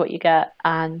see is what you get,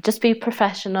 and just be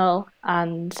professional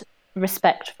and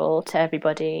respectful to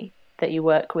everybody that you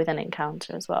work with and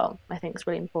encounter as well. I think it's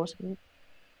really important.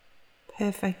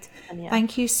 Perfect.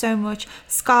 Thank you so much.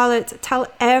 Scarlett, tell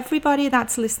everybody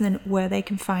that's listening where they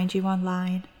can find you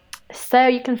online. So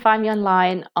you can find me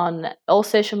online on all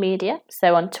social media.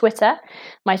 So on Twitter,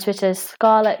 my Twitter is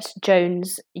Scarlett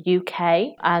Jones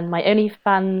UK, and my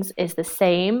OnlyFans is the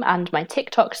same, and my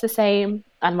TikTok's the same,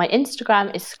 and my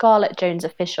Instagram is Scarlett Jones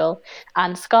Official,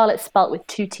 and Scarlett's spelt with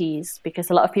 2 T's,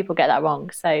 because a lot of people get that wrong.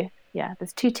 So yeah,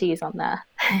 there's 2 T's on there.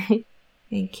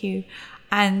 Thank you.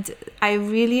 And I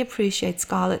really appreciate,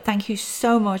 Scarlett. Thank you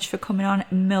so much for coming on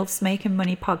MILFs Making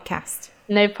Money podcast.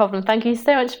 No problem. Thank you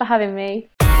so much for having me.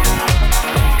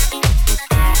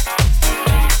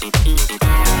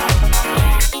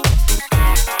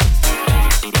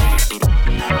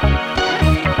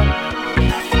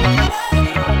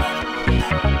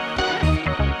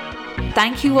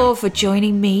 Thank you all for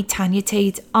joining me, Tanya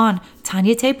Tate, on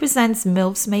Tanya Tate Presents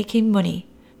MILFs Making Money.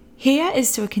 Here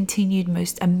is to a continued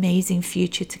most amazing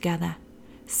future together.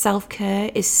 Self-care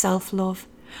is self-love.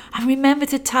 And remember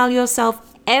to tell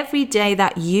yourself every day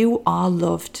that you are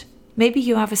loved. Maybe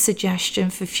you have a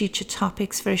suggestion for future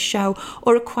topics for a show,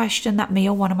 or a question that me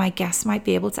or one of my guests might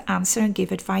be able to answer and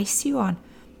give advice to you on.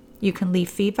 You can leave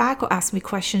feedback or ask me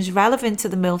questions relevant to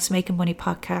the MILFs Making Money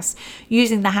podcast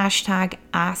using the hashtag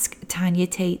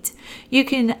AskTanyaTate. You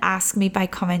can ask me by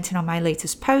commenting on my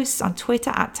latest posts on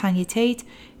Twitter at Tanya Tate,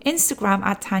 Instagram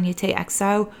at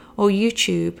TanyaTateXO, or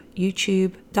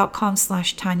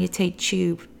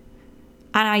youtube.com/TanyaTateTube.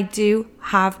 And I do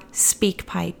have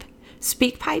SpeakPipe.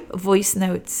 SpeakPipe voice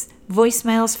notes,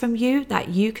 voicemails from you that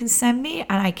you can send me,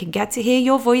 and I can get to hear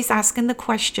your voice asking the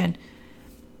question.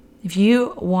 If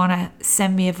you want to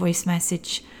send me a voice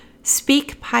message,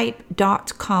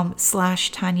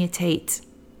 speakpipe.com/Tanya Tate.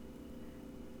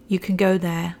 You can go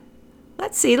there.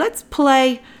 Let's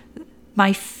play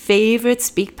my favorite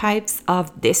SpeakPipes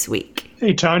of this week.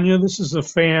 Hey, Tanya, this is a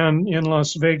fan in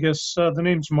Las Vegas. The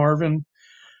name's Marvin,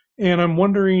 and I'm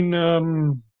wondering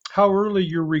how early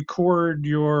you record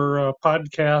your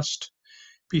podcast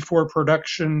before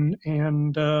production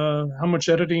and how much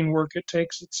editing work it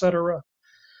takes, etc.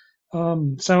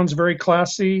 Sounds very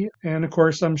classy. And of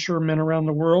course, I'm sure men around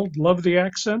the world love the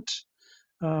accent.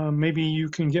 Maybe you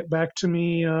can get back to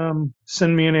me,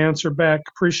 send me an answer back.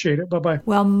 Appreciate it. Bye-bye.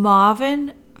 Well,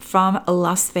 Marvin from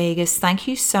Las Vegas, thank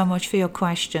you so much for your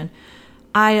question.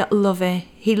 I love it.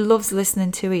 He loves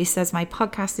listening to it. He says, my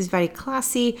podcast is very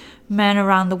classy. Men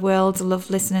around the world love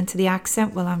listening to the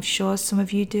accent. Well, I'm sure some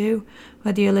of you do,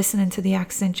 whether you're listening to the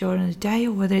accent during the day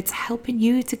or whether it's helping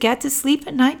you to get to sleep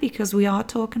at night, because we are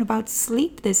talking about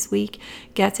sleep this week,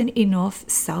 getting enough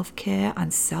self-care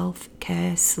and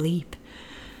self-care sleep.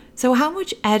 So how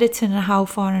much editing and how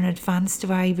far in advance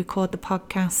do I record the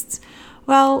podcasts?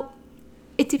 Well,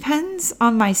 it depends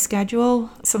on my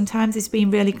schedule. Sometimes it's been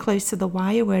really close to the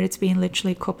wire where it's been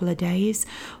literally a couple of days,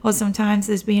 or sometimes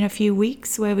there's been a few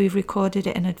weeks where we've recorded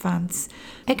it in advance.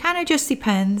 It kind of just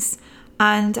depends.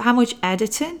 And how much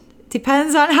editing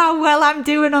depends on how well I'm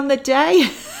doing on the day.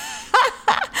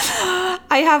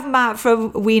 I have Matt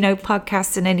from We Know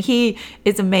Podcasting, and he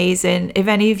is amazing. If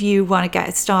any of you want to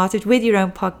get started with your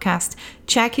own podcast,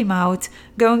 check him out.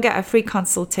 Go and get a free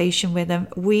consultation with him.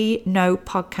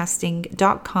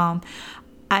 WeKnowPodcasting.com.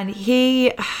 And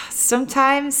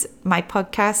sometimes my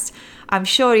podcast, I'm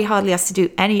sure he hardly has to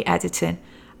do any editing.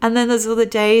 And then there's other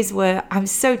days where I'm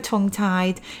so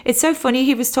tongue-tied. It's so funny.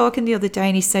 He was talking the other day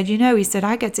and he said,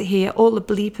 I get to hear all the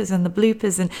bleepers and the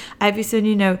bloopers and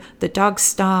everything, the dog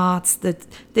starts,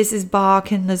 this is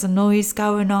barking, there's a noise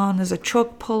going on, there's a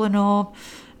truck pulling up.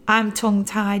 I'm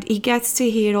tongue-tied. He gets to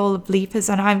hear all the bleepers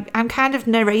and I'm kind of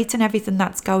narrating everything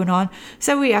that's going on.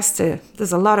 So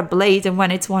there's a lot of blading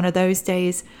when it's one of those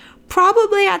days.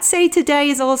 Probably I'd say today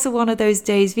is also one of those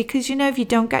days because, if you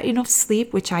don't get enough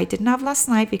sleep, which I didn't have last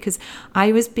night because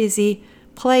I was busy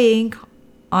playing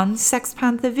on Sex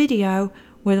Panther video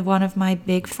with one of my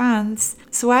big fans.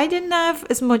 So I didn't have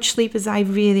as much sleep as I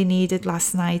really needed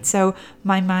last night. So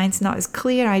my mind's not as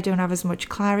clear. I don't have as much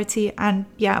clarity. And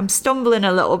yeah, I'm stumbling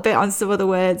a little bit on some of the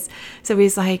words. So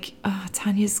he's like,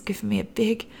 Tanya's giving me a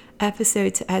big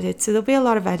episode to edit. So there'll be a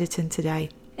lot of editing today.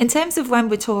 In terms of when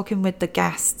we're talking with the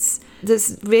guests,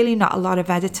 there's really not a lot of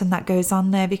editing that goes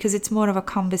on there because it's more of a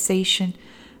conversation,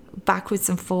 backwards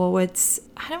and forwards.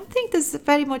 I don't think there's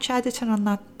very much editing on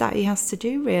that he has to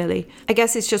do, really. I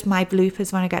guess it's just my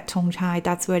bloopers when I get tongue-tied.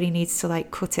 That's where he needs to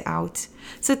cut it out.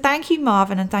 So thank you,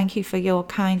 Marvin, and thank you for your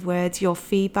kind words, your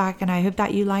feedback, and I hope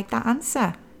that you like that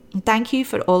answer. And thank you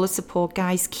for all the support,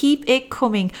 guys. Keep it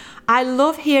coming. I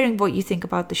love hearing what you think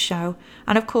about the show.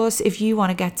 And of course, if you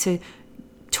want to get to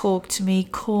talk to me,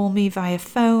 call me via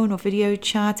phone or video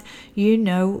chat, you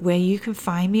know where you can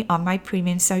find me on my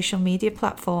premium social media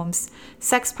platforms.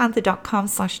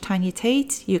 Sexpanther.com/Tanya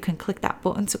Tate. You can click that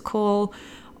button to call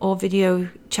or video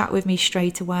chat with me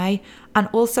straight away. And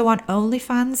also on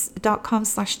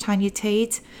onlyfans.com/Tanya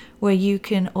Tate, where you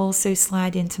can also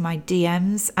slide into my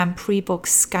DMs and pre-book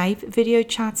Skype video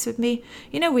chats with me.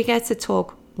 We get to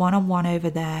talk one-on-one over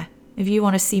there. If you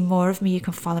want to see more of me, you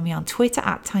can follow me on Twitter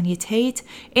at Tanya Tate,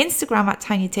 Instagram at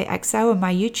TanyaTateXO, and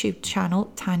my YouTube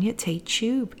channel, Tanya Tate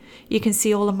Tube. You can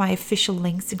see all of my official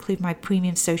links, including my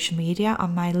premium social media,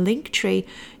 on my Linktree.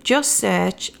 Just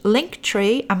search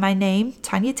Linktree and my name,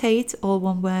 Tanya Tate, all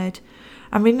one word.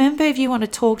 And remember, if you want to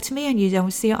talk to me and you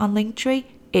don't see it on Linktree,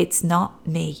 it's not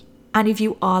me. And if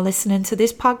you are listening to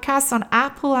this podcast on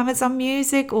Apple, Amazon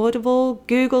Music, Audible,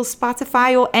 Google,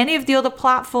 Spotify, or any of the other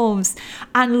platforms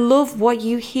and love what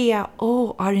you hear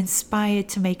or are inspired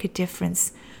to make a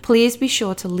difference, please be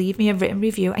sure to leave me a written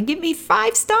review and give me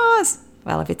 5 stars.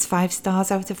 Well, if it's 5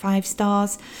 stars out of 5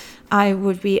 stars, I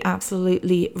would be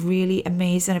absolutely really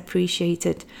amazing,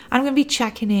 appreciated. I'm going to be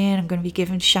checking in. I'm going to be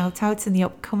giving shout outs in the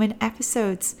upcoming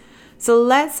episodes. So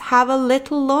let's have a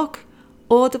little look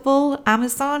Audible,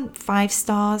 Amazon, 5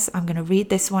 stars. I'm going to read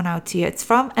this one out to you. It's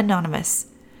from Anonymous.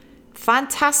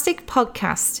 Fantastic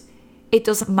podcast. It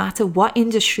doesn't matter what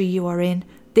industry you are in.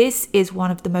 This is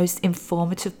one of the most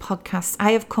informative podcasts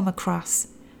I have come across.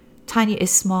 Tanya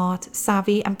is smart,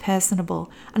 savvy and personable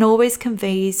and always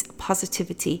conveys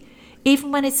positivity,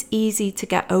 even when it's easy to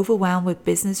get overwhelmed with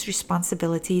business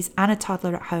responsibilities and a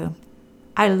toddler at home.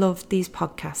 I love these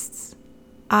podcasts.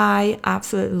 I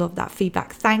absolutely love that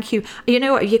feedback. Thank you. You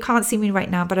know what? You can't see me right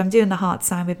now, but I'm doing the heart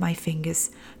sign with my fingers.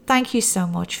 Thank you so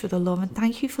much for the love and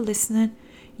thank you for listening.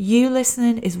 You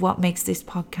listening is what makes this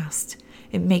podcast.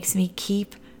 It makes me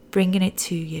keep bringing it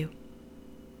to you.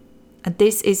 And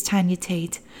this is Tanya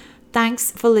Tate.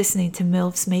 Thanks for listening to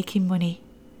MILFs Making Money.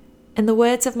 In the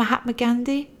words of Mahatma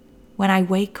Gandhi, when I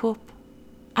wake up,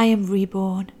 I am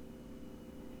reborn.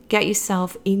 Get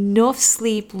yourself enough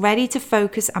sleep, ready to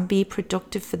focus and be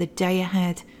productive for the day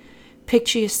ahead.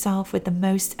 Picture yourself with the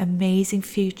most amazing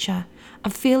future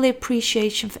and feel the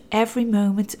appreciation for every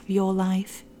moment of your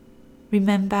life.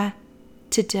 Remember,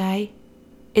 today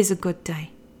is a good day.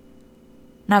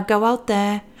 Now go out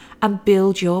there and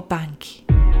build your bank.